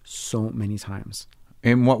myself so many times.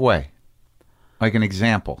 In what way? Like an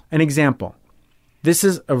example? An example. This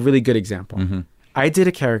is a really good example. I did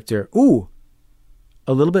a character,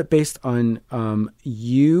 a little bit based on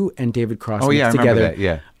you and David Cross together. I remember that,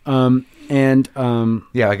 yeah. I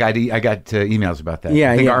got emails about that.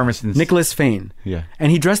 Yeah, I think Armisen's Nicholas Fane. Yeah,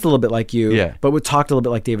 and he dressed a little bit like you. But we talked a little bit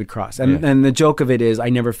like David Cross. And the joke of it is, I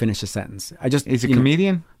never finish a sentence. He's a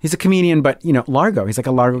comedian. He's a comedian, but Largo. He's like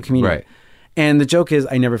a Largo comedian. Right. And the joke is,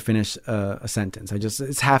 I never finish a sentence.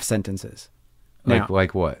 it's half sentences.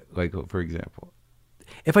 Like what? Like, for example,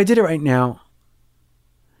 if I did it right now,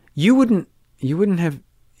 you wouldn't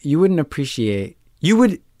appreciate. You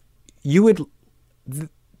would.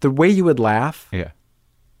 The way you would laugh,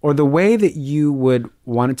 or the way that you would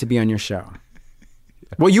want it to be on your show,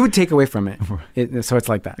 what you would take away from it. So it's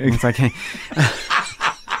like that. It's like, hey.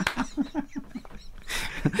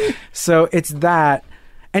 So it's that.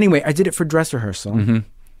 Anyway, I did it for dress rehearsal.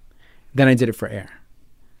 Then I did it for air.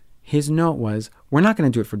 His note was, we're not going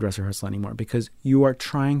to do it for dress rehearsal anymore because you are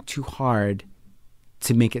trying too hard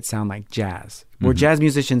to make it sound like jazz. Where jazz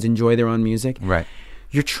musicians enjoy their own music. Right.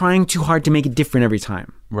 You're trying too hard to make it different every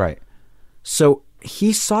time. Right. So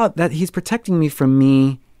he saw that he's protecting me from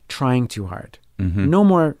me trying too hard. No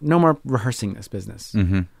more rehearsing this business.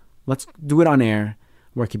 Let's do it on air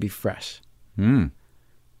where it can be fresh. And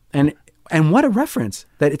what a reference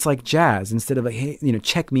that it's like jazz instead of like, hey,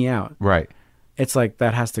 check me out. Right. It's like,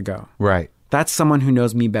 that has to go. Right. That's someone who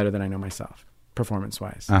knows me better than I know myself,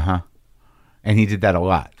 performance-wise. And he did that a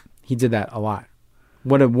lot. He did that a lot.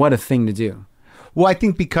 What a thing to do. Well, I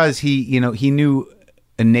think because he knew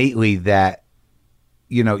innately that,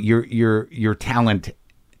 your talent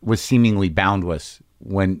was seemingly boundless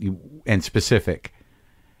and specific.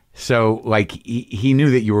 So like he knew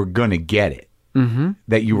that you were going to get it,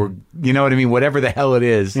 that you were, you know what I mean? Whatever the hell it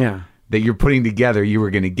is that you're putting together, you were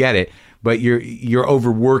going to get it. But your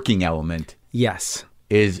overworking element, is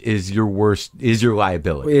your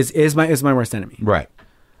liability. Is my worst enemy. Right.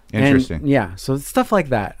 Interesting. And, so stuff like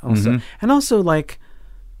that also. And also like,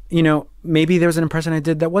 maybe there was an impression I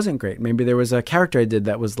did that wasn't great. Maybe there was a character I did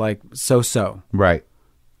that was like so-so. Right.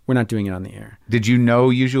 We're not doing it on the air. Did you know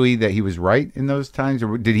usually that he was right in those times,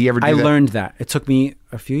 or did he ever do that? I learned that. It took me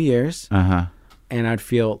a few years, Uh-huh. and I'd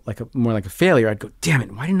feel more like a failure. I'd go, damn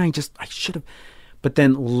it, why didn't I should have. But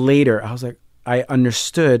then later, I was like, I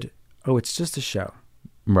understood, it's just a show.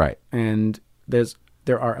 Right. And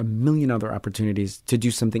there are a million other opportunities to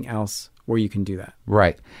do something else where you can do that.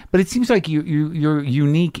 Right. But it seems like you're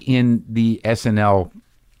unique in the SNL,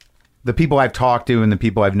 the people I've talked to and the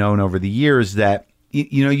people I've known over the years, that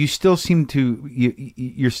you still seem to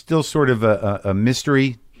you're still sort of a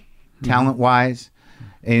mystery, talent wise,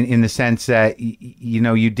 in the sense that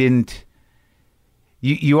you didn't.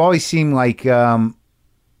 You always seem like the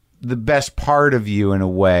best part of you, in a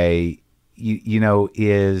way,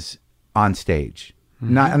 is on stage.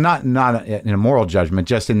 Not in a moral judgment,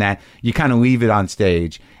 just in that you kind of leave it on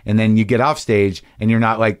stage, and then you get off stage, and you're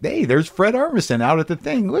not like, hey, there's Fred Armisen out at the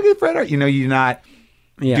thing. Look at Fred. You're not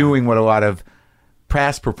doing what a lot of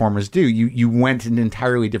past performers do. You went in an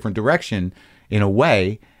entirely different direction, in a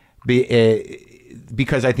way,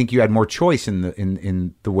 because I think you had more choice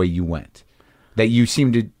in the way you went. That you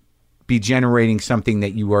seem to be generating something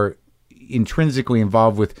that you are intrinsically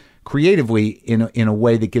involved with creatively in a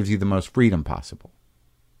way that gives you the most freedom possible.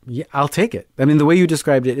 Yeah, I'll take it. I mean, the way you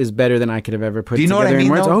described it is better than I could have ever put together. Do you know what I mean,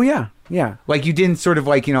 in words. though? Oh, yeah. Yeah. Like, you didn't sort of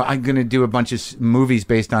like, I'm going to do a bunch of movies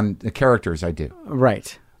based on the characters I do.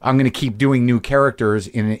 Right. I'm going to keep doing new characters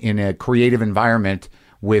in a creative environment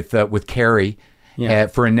with Carrie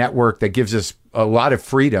for a network that gives us a lot of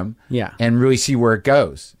freedom. Yeah. And really see where it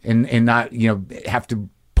goes, and not have to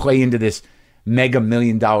play into this mega $1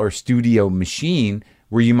 million studio machine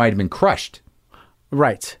where you might have been crushed.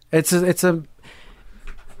 Right. I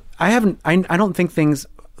don't think things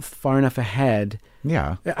far enough ahead.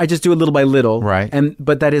 Yeah. I just do it little by little. Right.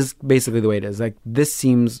 But that is basically the way it is. Like, this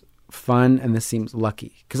seems fun and this seems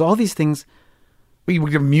lucky. Because all these things. Were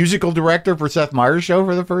you a musical director for Seth Meyers' show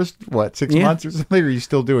for the first, 6 months or something? Or are you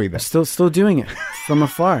still doing that? Still doing it from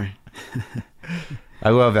afar. I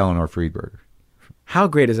love Eleanor Friedberger. How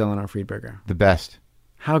great is Eleanor Friedberger? The best.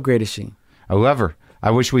 How great is she? I love her.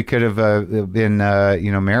 I wish we could have been,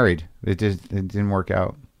 married. It didn't work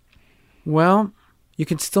out. Well, you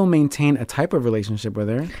can still maintain a type of relationship with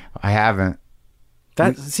her. I haven't.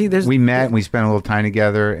 We met and we spent a little time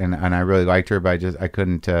together, and I really liked her, but I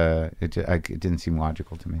couldn't. It didn't seem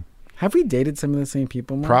logical to me. Have we dated some of the same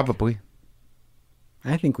people, Marc? Probably.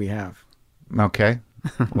 I think we have. Okay,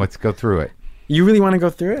 let's go through it. You really want to go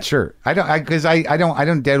through it? Sure. I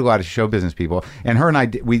don't date a lot of show business people, and her and I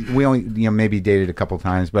we only maybe dated a couple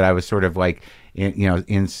times, but I was sort of like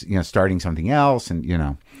in starting something else, and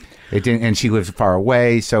it didn't, and she lives far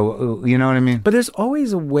away, so you know what I mean? But there's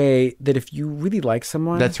always a way that if you really like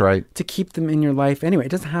someone, that's right, to keep them in your life anyway. It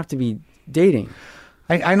doesn't have to be dating.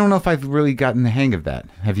 I don't know if I've really gotten the hang of that.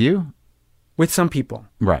 Have you? With some people.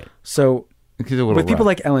 Right. So with people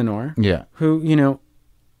like Eleanor, who,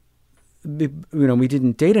 we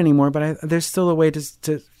didn't date anymore, but there's still a way to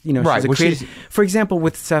right. She's a creative. For example,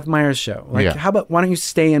 with Seth Meyers' show, how about, why don't you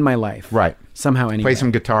stay in my life? Right. Somehow anyway. Play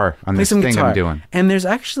some guitar on this thing I'm doing. And there's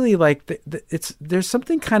actually there's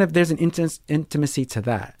something kind of, there's an intimacy to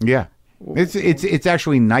that. Yeah. It's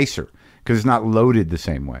actually nicer because it's not loaded the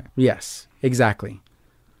same way. Yes, exactly.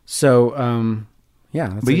 So,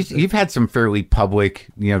 but you've had some fairly public,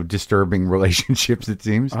 disturbing relationships, it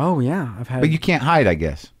seems. Oh yeah, I've had. But you can't hide, I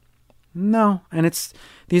guess. No, and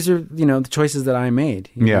these are the choices that I made.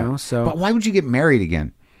 You know, so. But why would you get married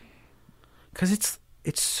again? Because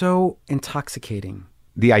it's so intoxicating.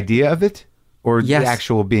 The idea of it, or the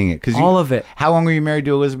actual being it? Because all of it. How long were you married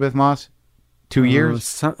to Elizabeth Moss? 2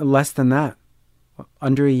 years? Less than that.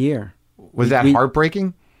 Under a year. Was that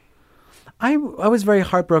heartbreaking? I was very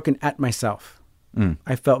heartbroken at myself.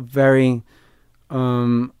 I felt very.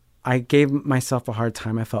 I gave myself a hard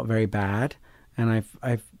time. I felt very bad, and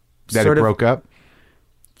I've that it broke up.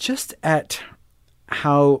 Just at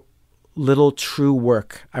how little true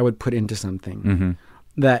work I would put into something.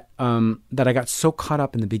 That I got so caught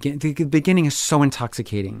up in the beginning. The beginning is so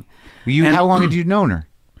intoxicating. How long had you known her?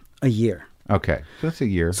 A year. Okay, so that's a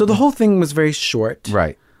year. So the whole thing was very short.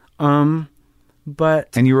 Right.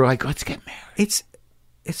 But you were like, let's get married.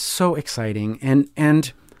 It's so exciting,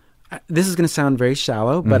 and this is going to sound very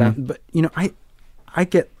shallow, but I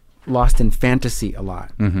get lost in fantasy a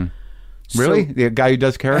lot. Really? The guy who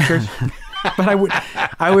does characters? But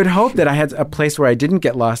I would hope that I had a place where I didn't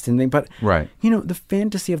get lost in things. But right. The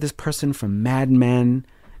fantasy of this person from Mad Men,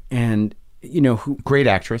 and who great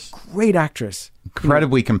actress,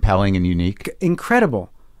 incredibly compelling and unique,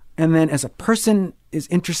 incredible, and then as a person is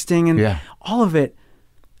interesting, and all of it.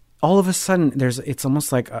 all of a sudden it's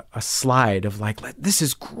almost like a slide of like, this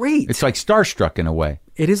is great. It's like starstruck in a way.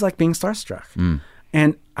 It is like being starstruck.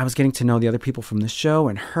 And I was getting to know the other people from the show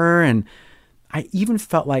and her. And I even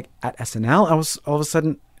felt like at SNL, all of a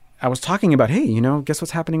sudden I was talking about, hey, guess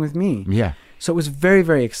what's happening with me? Yeah. So it was very,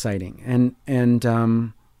 very exciting. And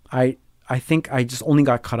I think I just only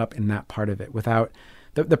got caught up in that part of it without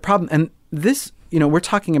the problem. And this, we're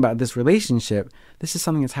talking about this relationship. This is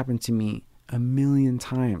something that's happened to me a million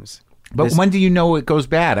times. But when do you know it goes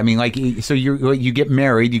bad? I mean, like, so you get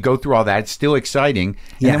married, you go through all that, it's still exciting.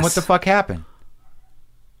 And then what the fuck happened?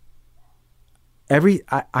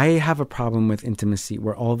 I have a problem with intimacy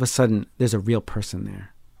where all of a sudden there's a real person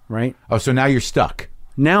there, right? Oh, so now you're stuck.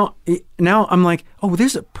 Now I'm like, oh,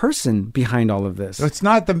 there's a person behind all of this. So it's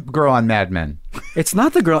not the girl on Mad Men. It's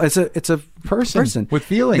not the girl. It's a person with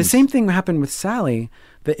feelings. The same thing happened with Sally.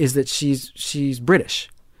 That she's British.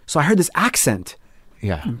 So I heard this accent.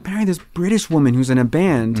 Yeah. I married this British woman who's in a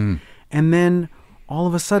band, and then all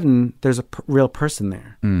of a sudden there's a real person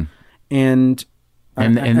there, and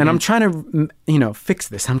I'm trying to fix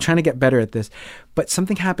this. I'm trying to get better at this, but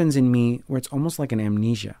something happens in me where it's almost like an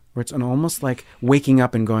amnesia, where it's almost like waking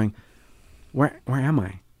up and going, where am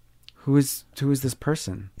I? Who is this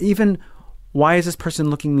person? Even why is this person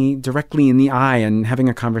looking me directly in the eye and having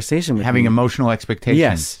a conversation with me? Having emotional expectations.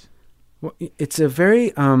 Yes. Well, it's a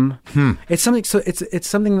very it's something. So it's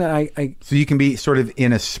something that I. So you can be sort of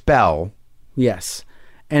in a spell. Yes,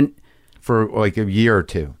 and for like a year or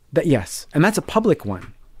two. Yes, and that's a public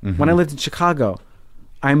one. When I lived in Chicago,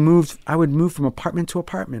 I would move from apartment to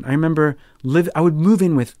apartment. I remember I would move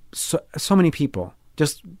in with so many people.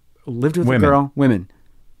 Just lived with women,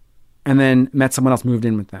 and then met someone else, moved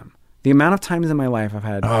in with them. The amount of times in my life I've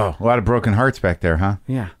had a lot of broken hearts back there, huh?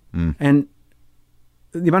 Yeah, and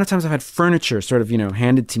the amount of times I've had furniture sort of,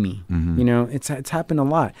 handed to me, it's happened a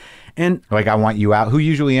lot. And like, I want you out. Who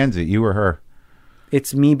usually ends it? You or her?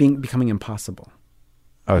 It's me becoming impossible.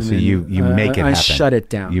 Oh, so you make it happen. I shut it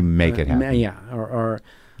down. You make it happen. Yeah. Or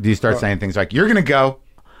do you start saying things like, you're going to go?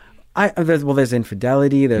 There's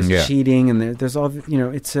infidelity, there's cheating, and there's all,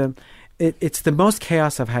 it's the most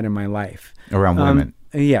chaos I've had in my life. Around women.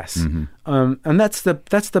 Yes. And that's the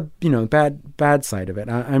bad side of it.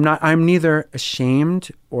 I'm neither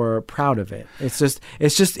ashamed or proud of it. It's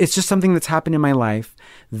just something that's happened in my life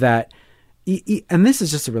that, and this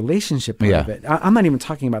is just a relationship part of it. I'm not even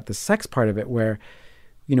talking about the sex part of it where,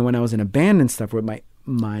 when I was in a band and stuff, where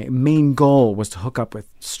my main goal was to hook up with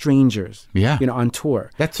strangers, on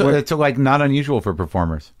tour. That's like not unusual for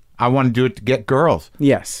performers. I want to do it to get girls.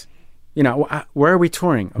 Yes. Where are we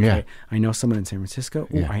touring? Okay. Yeah. I know someone in San Francisco.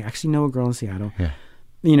 Ooh, I actually know a girl in Seattle. Yeah.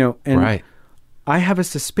 And right. I have a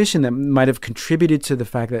suspicion that might have contributed to the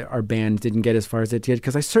fact that our band didn't get as far as it did,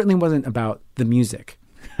 because I certainly wasn't about the music.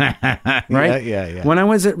 Right? Yeah. When I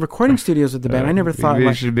was at recording studios with the band, I never thought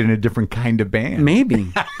it should have been a different kind of band.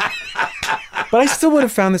 Maybe. But I still would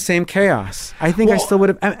have found the same chaos. I think I still would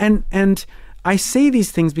have. And I say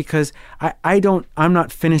these things because I'm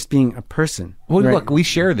not finished being a person. Well, look, we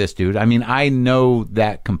share this, dude. I mean, I know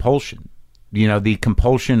that compulsion, the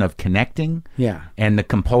compulsion of connecting, and the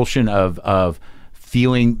compulsion of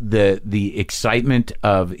feeling the excitement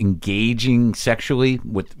of engaging sexually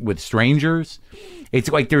with strangers. It's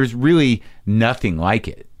like there's really nothing like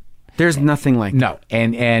it. There's nothing like no,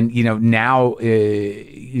 and now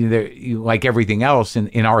like everything else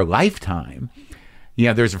in our lifetime,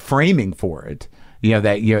 there's a framing for it.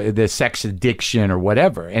 The sex addiction or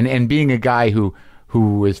whatever, and being a guy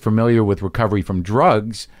who is familiar with recovery from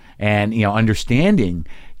drugs and understanding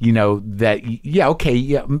that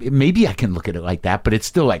maybe I can look at it like that, but it's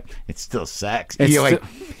still sex.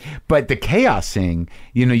 But the chaos thing,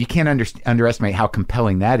 you can't underestimate how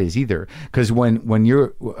compelling that is either. Because when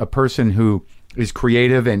you're a person who is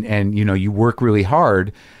creative and you work really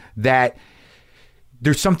hard, that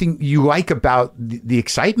there's something you like about the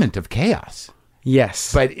excitement of chaos.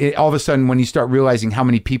 Yes. But all of a sudden, when you start realizing how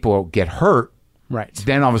many people get hurt, right,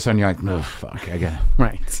 then all of a sudden you're like, oh fuck, I gotta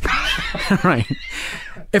right. Right.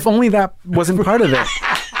 If only that wasn't part of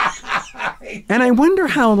it. And I wonder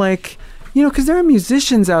how, because there are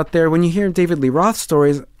musicians out there, when you hear David Lee Roth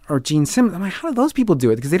stories or Gene Simmons, I'm like, how do those people do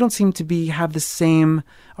it? Because they don't seem to have the same,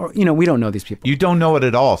 or, we don't know these people. You don't know it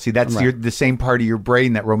at all. See, that's the same part of your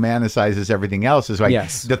brain that romanticizes everything else. Is like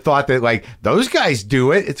the thought that those guys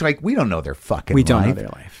do it. It's like, we don't know their fucking life. We don't know their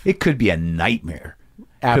life. It could be a nightmare.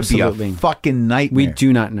 Absolutely. Could be a fucking nightmare. We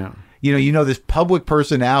do not know. This public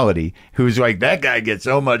personality who's like, that guy gets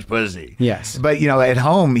so much pussy. Yes. But, at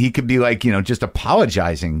home, he could be just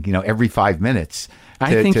apologizing, every 5 minutes.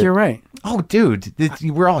 I think you're right. Oh, dude,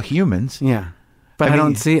 we're all humans. Yeah.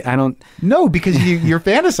 But I don't. No, because you're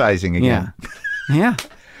fantasizing again. Yeah.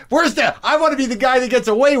 Where's that? I want to be the guy that gets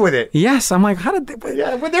away with it. Yes, I'm like, how did they?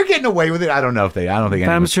 Yeah, when they're getting away with it, I don't think. But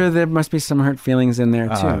I'm sure there must be some hurt feelings in there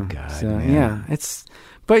too. Oh God, so, man. yeah, it's.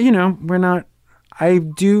 But we're not.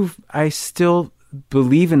 I still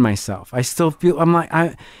believe in myself. I still feel. I'm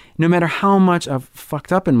like, no matter how much I've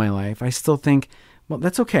fucked up in my life, I still think, well,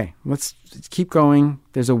 that's okay. Let's keep going.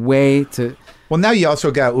 There's a way to. Well, now you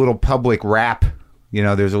also got a little public rap.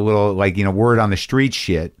 There's a little word on the street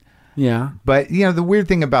shit. Yeah. But, the weird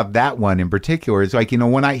thing about that one in particular is like,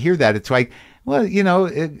 when I hear that, it's like, well,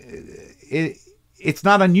 it's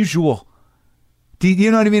not unusual. Do you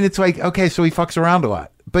know what I mean? It's like, okay, so he fucks around a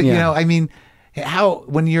lot. But,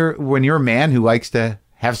 when you're a man who likes to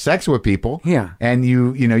have sex with people, and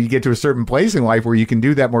you get to a certain place in life where you can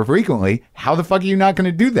do that more frequently, how the fuck are you not going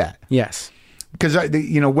to do that? Yes. Because,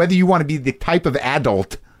 whether you want to be the type of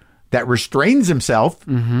adult that restrains himself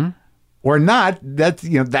or not, that's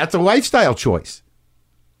a lifestyle choice.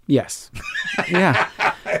 Yes. Yeah.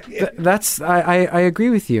 I agree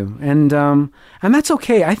with you. And that's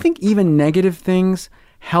okay. I think even negative things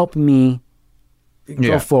help me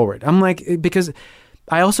go forward. I'm like, because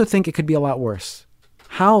I also think it could be a lot worse.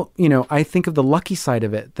 How, I think of the lucky side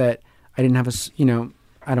of it, that I didn't have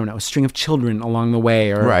a string of children along the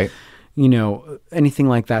way, or right. Anything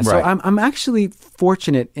like that. Right. So I'm actually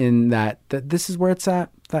fortunate in that this is where it's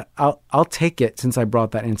at, that I'll take it since I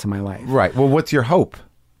brought that into my life. Right. Well, what's your hope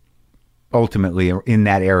ultimately in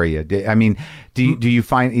that area? I mean, do you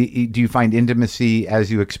find intimacy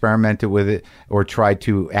as you experimented with it or tried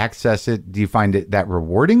to access it? Do you find it that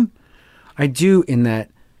rewarding? I do, in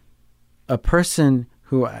that a person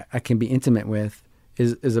who I can be intimate with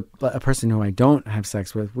is a person who I don't have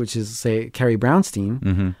sex with, which is, say, Carrie Brownstein.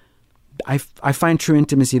 Mm-hmm. I find true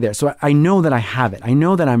intimacy there. So I know that I have it. I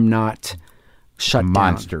know that I'm not shut down.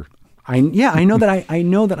 Monster. I know that I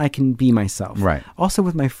know that I can be myself. Right. Also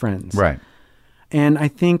with my friends. Right. And I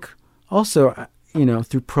think also,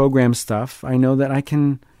 through program stuff, I know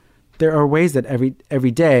that there are ways that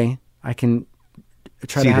every day I can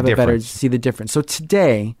try to have a better, see the difference. So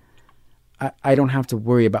today, I don't have to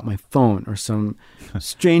worry about my phone or some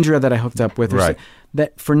stranger that I hooked up with. Right.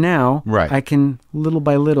 That for now, right. I can little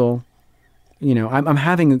by little, I'm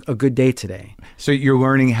having a good day today. So you're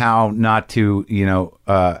learning how not to,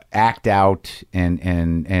 act out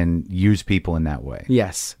and use people in that way.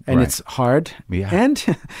 Yes. And right. it's hard. Yeah.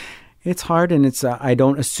 And it's hard. And it's, I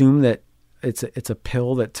don't assume that it's a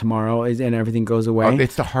pill that tomorrow and everything goes away. Oh,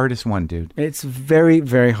 it's the hardest one, dude. It's very,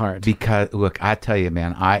 very hard. Because look, I tell you,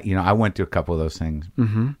 man, I went through a couple of those things.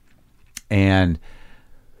 Mm-hmm. And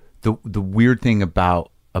the weird thing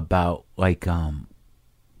about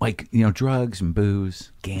drugs and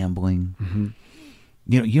booze, gambling, mm-hmm.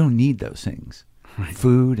 You don't need those things. Right.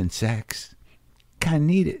 Food and sex, kind of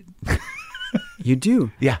need it. You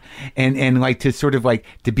do. Yeah. And like to sort of like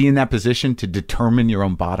to be in that position to determine your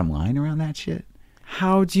own bottom line around that shit.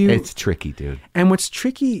 How do you? It's tricky, dude. And what's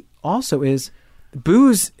tricky also is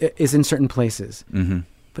booze is in certain places, mm-hmm.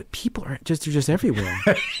 but people are just everywhere.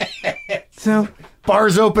 So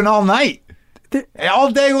bars open all night,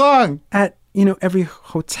 all day long at every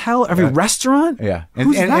hotel, every restaurant. Yeah.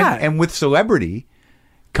 Who's that? And with celebrity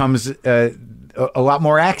comes a lot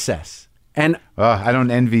more access. And I don't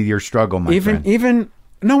envy your struggle, my friend. Even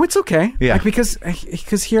no, it's okay. Yeah. Like,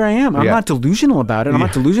 because here I am. I'm not delusional about it. I'm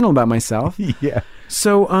not delusional about myself. Yeah.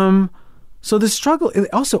 So so the struggle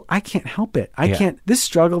also, I can't help it. I can't. This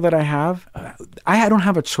struggle that I have, I don't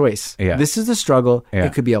have a choice. Yeah. This is the struggle. Yeah.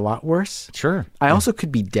 It could be a lot worse. Sure. I also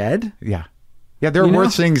could be dead. Yeah. Yeah, there are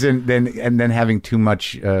worse things than having too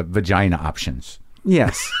much vagina options.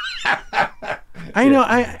 Yes. I know.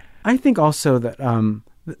 I think also that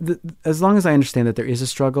as long as I understand that there is a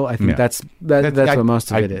struggle, I think that's what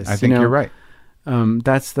most of it is. I think you're right.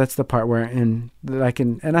 That's the part where that I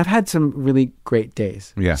can, and I've had some really great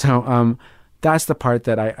days. Yeah. So that's the part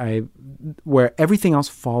that I where everything else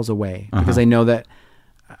falls away because I know that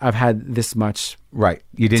I've had this much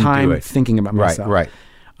You didn't time do it. thinking about myself. Right.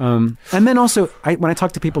 And then also when I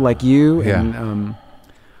talk to people like you and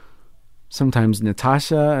sometimes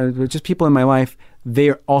Natasha, just people in my life,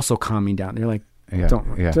 they're also calming down. They're like, don't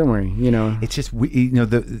worry, It's just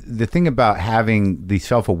the thing about having the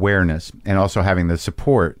self-awareness and also having the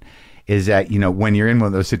support is that when you're in one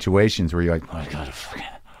of those situations where you're like,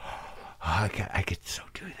 I could so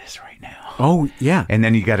do this right now. Oh yeah. And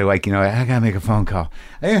then you got to I gotta make a phone call.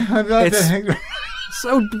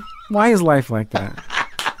 So why is life like that?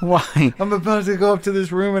 Why? I'm about to go up to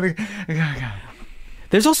this room and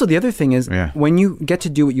there's also the other thing is when you get to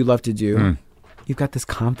do what you love to do, you've got this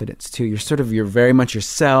confidence too. You're very much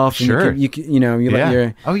yourself. And sure.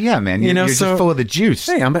 You're oh yeah, man. You're just full of the juice.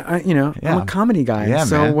 Hey, I'm a comedy guy. Yeah,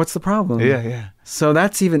 so man. what's the problem? Yeah. So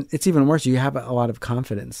it's even worse. You have a lot of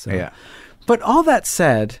confidence. So. Yeah. But all that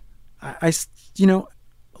said, I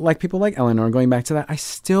like people like Eleanor, going back to that, I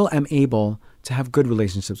still am able to have good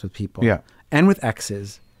relationships with people. Yeah. And with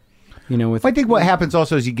exes. I think what happens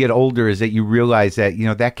also as you get older is that you realize that,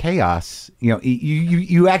 that chaos,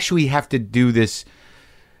 you actually have to do this,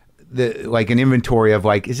 like an inventory of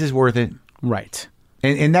like, is this worth it? Right.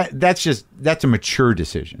 And that's a mature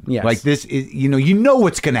decision. Yes. Like this is, you know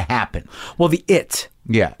what's going to happen. Well, the it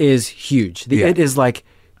Yeah. is huge. The it is like,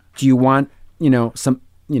 do you want,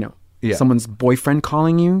 someone's boyfriend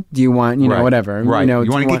calling you? Do you want, Right. whatever? Right.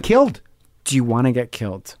 You want to get killed? Do you want to get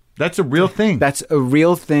killed? That's a real thing. That's a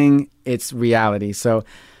real thing. It's reality. So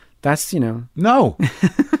that's, No.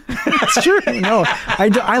 That's true. No,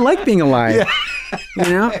 I like being alive.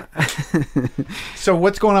 Yeah. So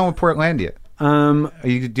what's going on with Portlandia? Are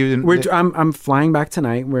you doing? I'm flying back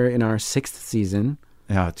tonight. We're in our 6th season.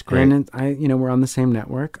 Oh, it's great. And we're on the same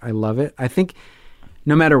network. I love it. I think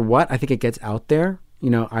no matter what, I think it gets out there.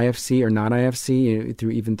 IFC or not IFC,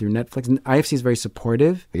 through Netflix. And IFC is very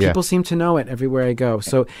supportive. Yeah. People seem to know it everywhere I go.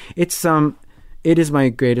 So it is my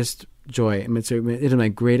greatest joy. It is my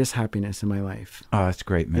greatest happiness in my life. Oh, that's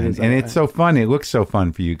great, man. It's so fun. It looks so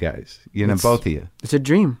fun for you guys. Both of you. It's a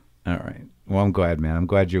dream. All right. Well, I'm glad, man. I'm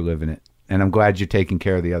glad you're living it. And I'm glad you're taking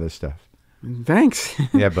care of the other stuff. Thanks.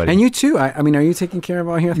 Yeah, buddy. And you too. I mean, are you taking care of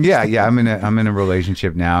all your? Yeah. I'm in a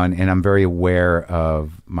relationship now, and I'm very aware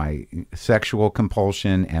of my sexual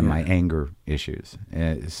compulsion and my anger issues.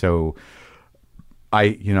 So,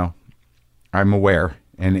 I'm aware,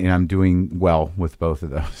 and I'm doing well with both of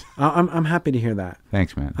those. I'm happy to hear that.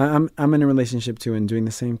 Thanks, man. I'm in a relationship too, and doing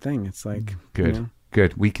the same thing. It's like good.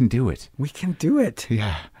 Good. We can do it. We can do it.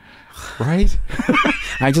 Yeah. Right.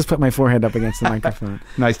 I just put my forehead up against the microphone.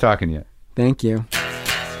 Nice talking to you. Thank you.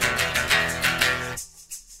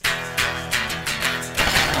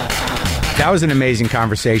 That was an amazing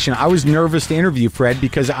conversation. I was nervous to interview Fred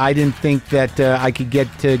because I didn't think that I could get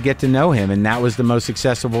to know him, and that was the most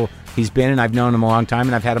accessible he's been, and I've known him a long time,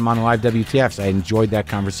 and I've had him on live WTFs. I enjoyed that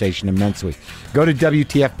conversation immensely. Go to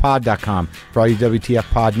WTFpod.com for all your WTF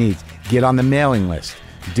pod needs. Get on the mailing list.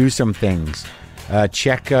 Do some things.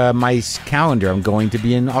 Check my calendar. I'm going to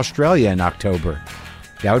be in Australia in October.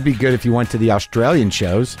 That would be good if you went to the Australian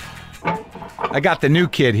shows. I got the new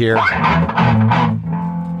kid here.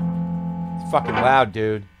 It's fucking loud,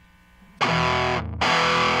 dude.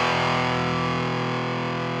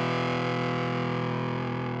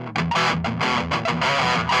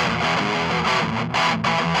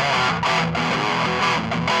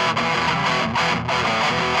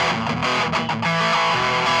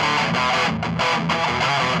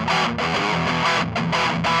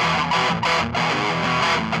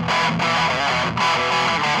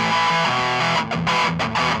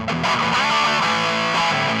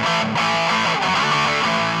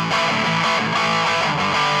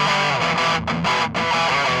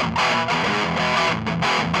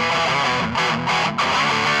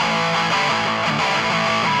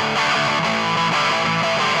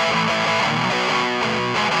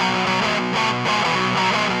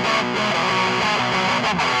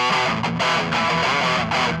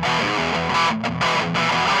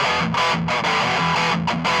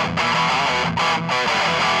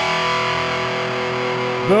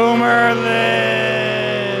 Boomer Live!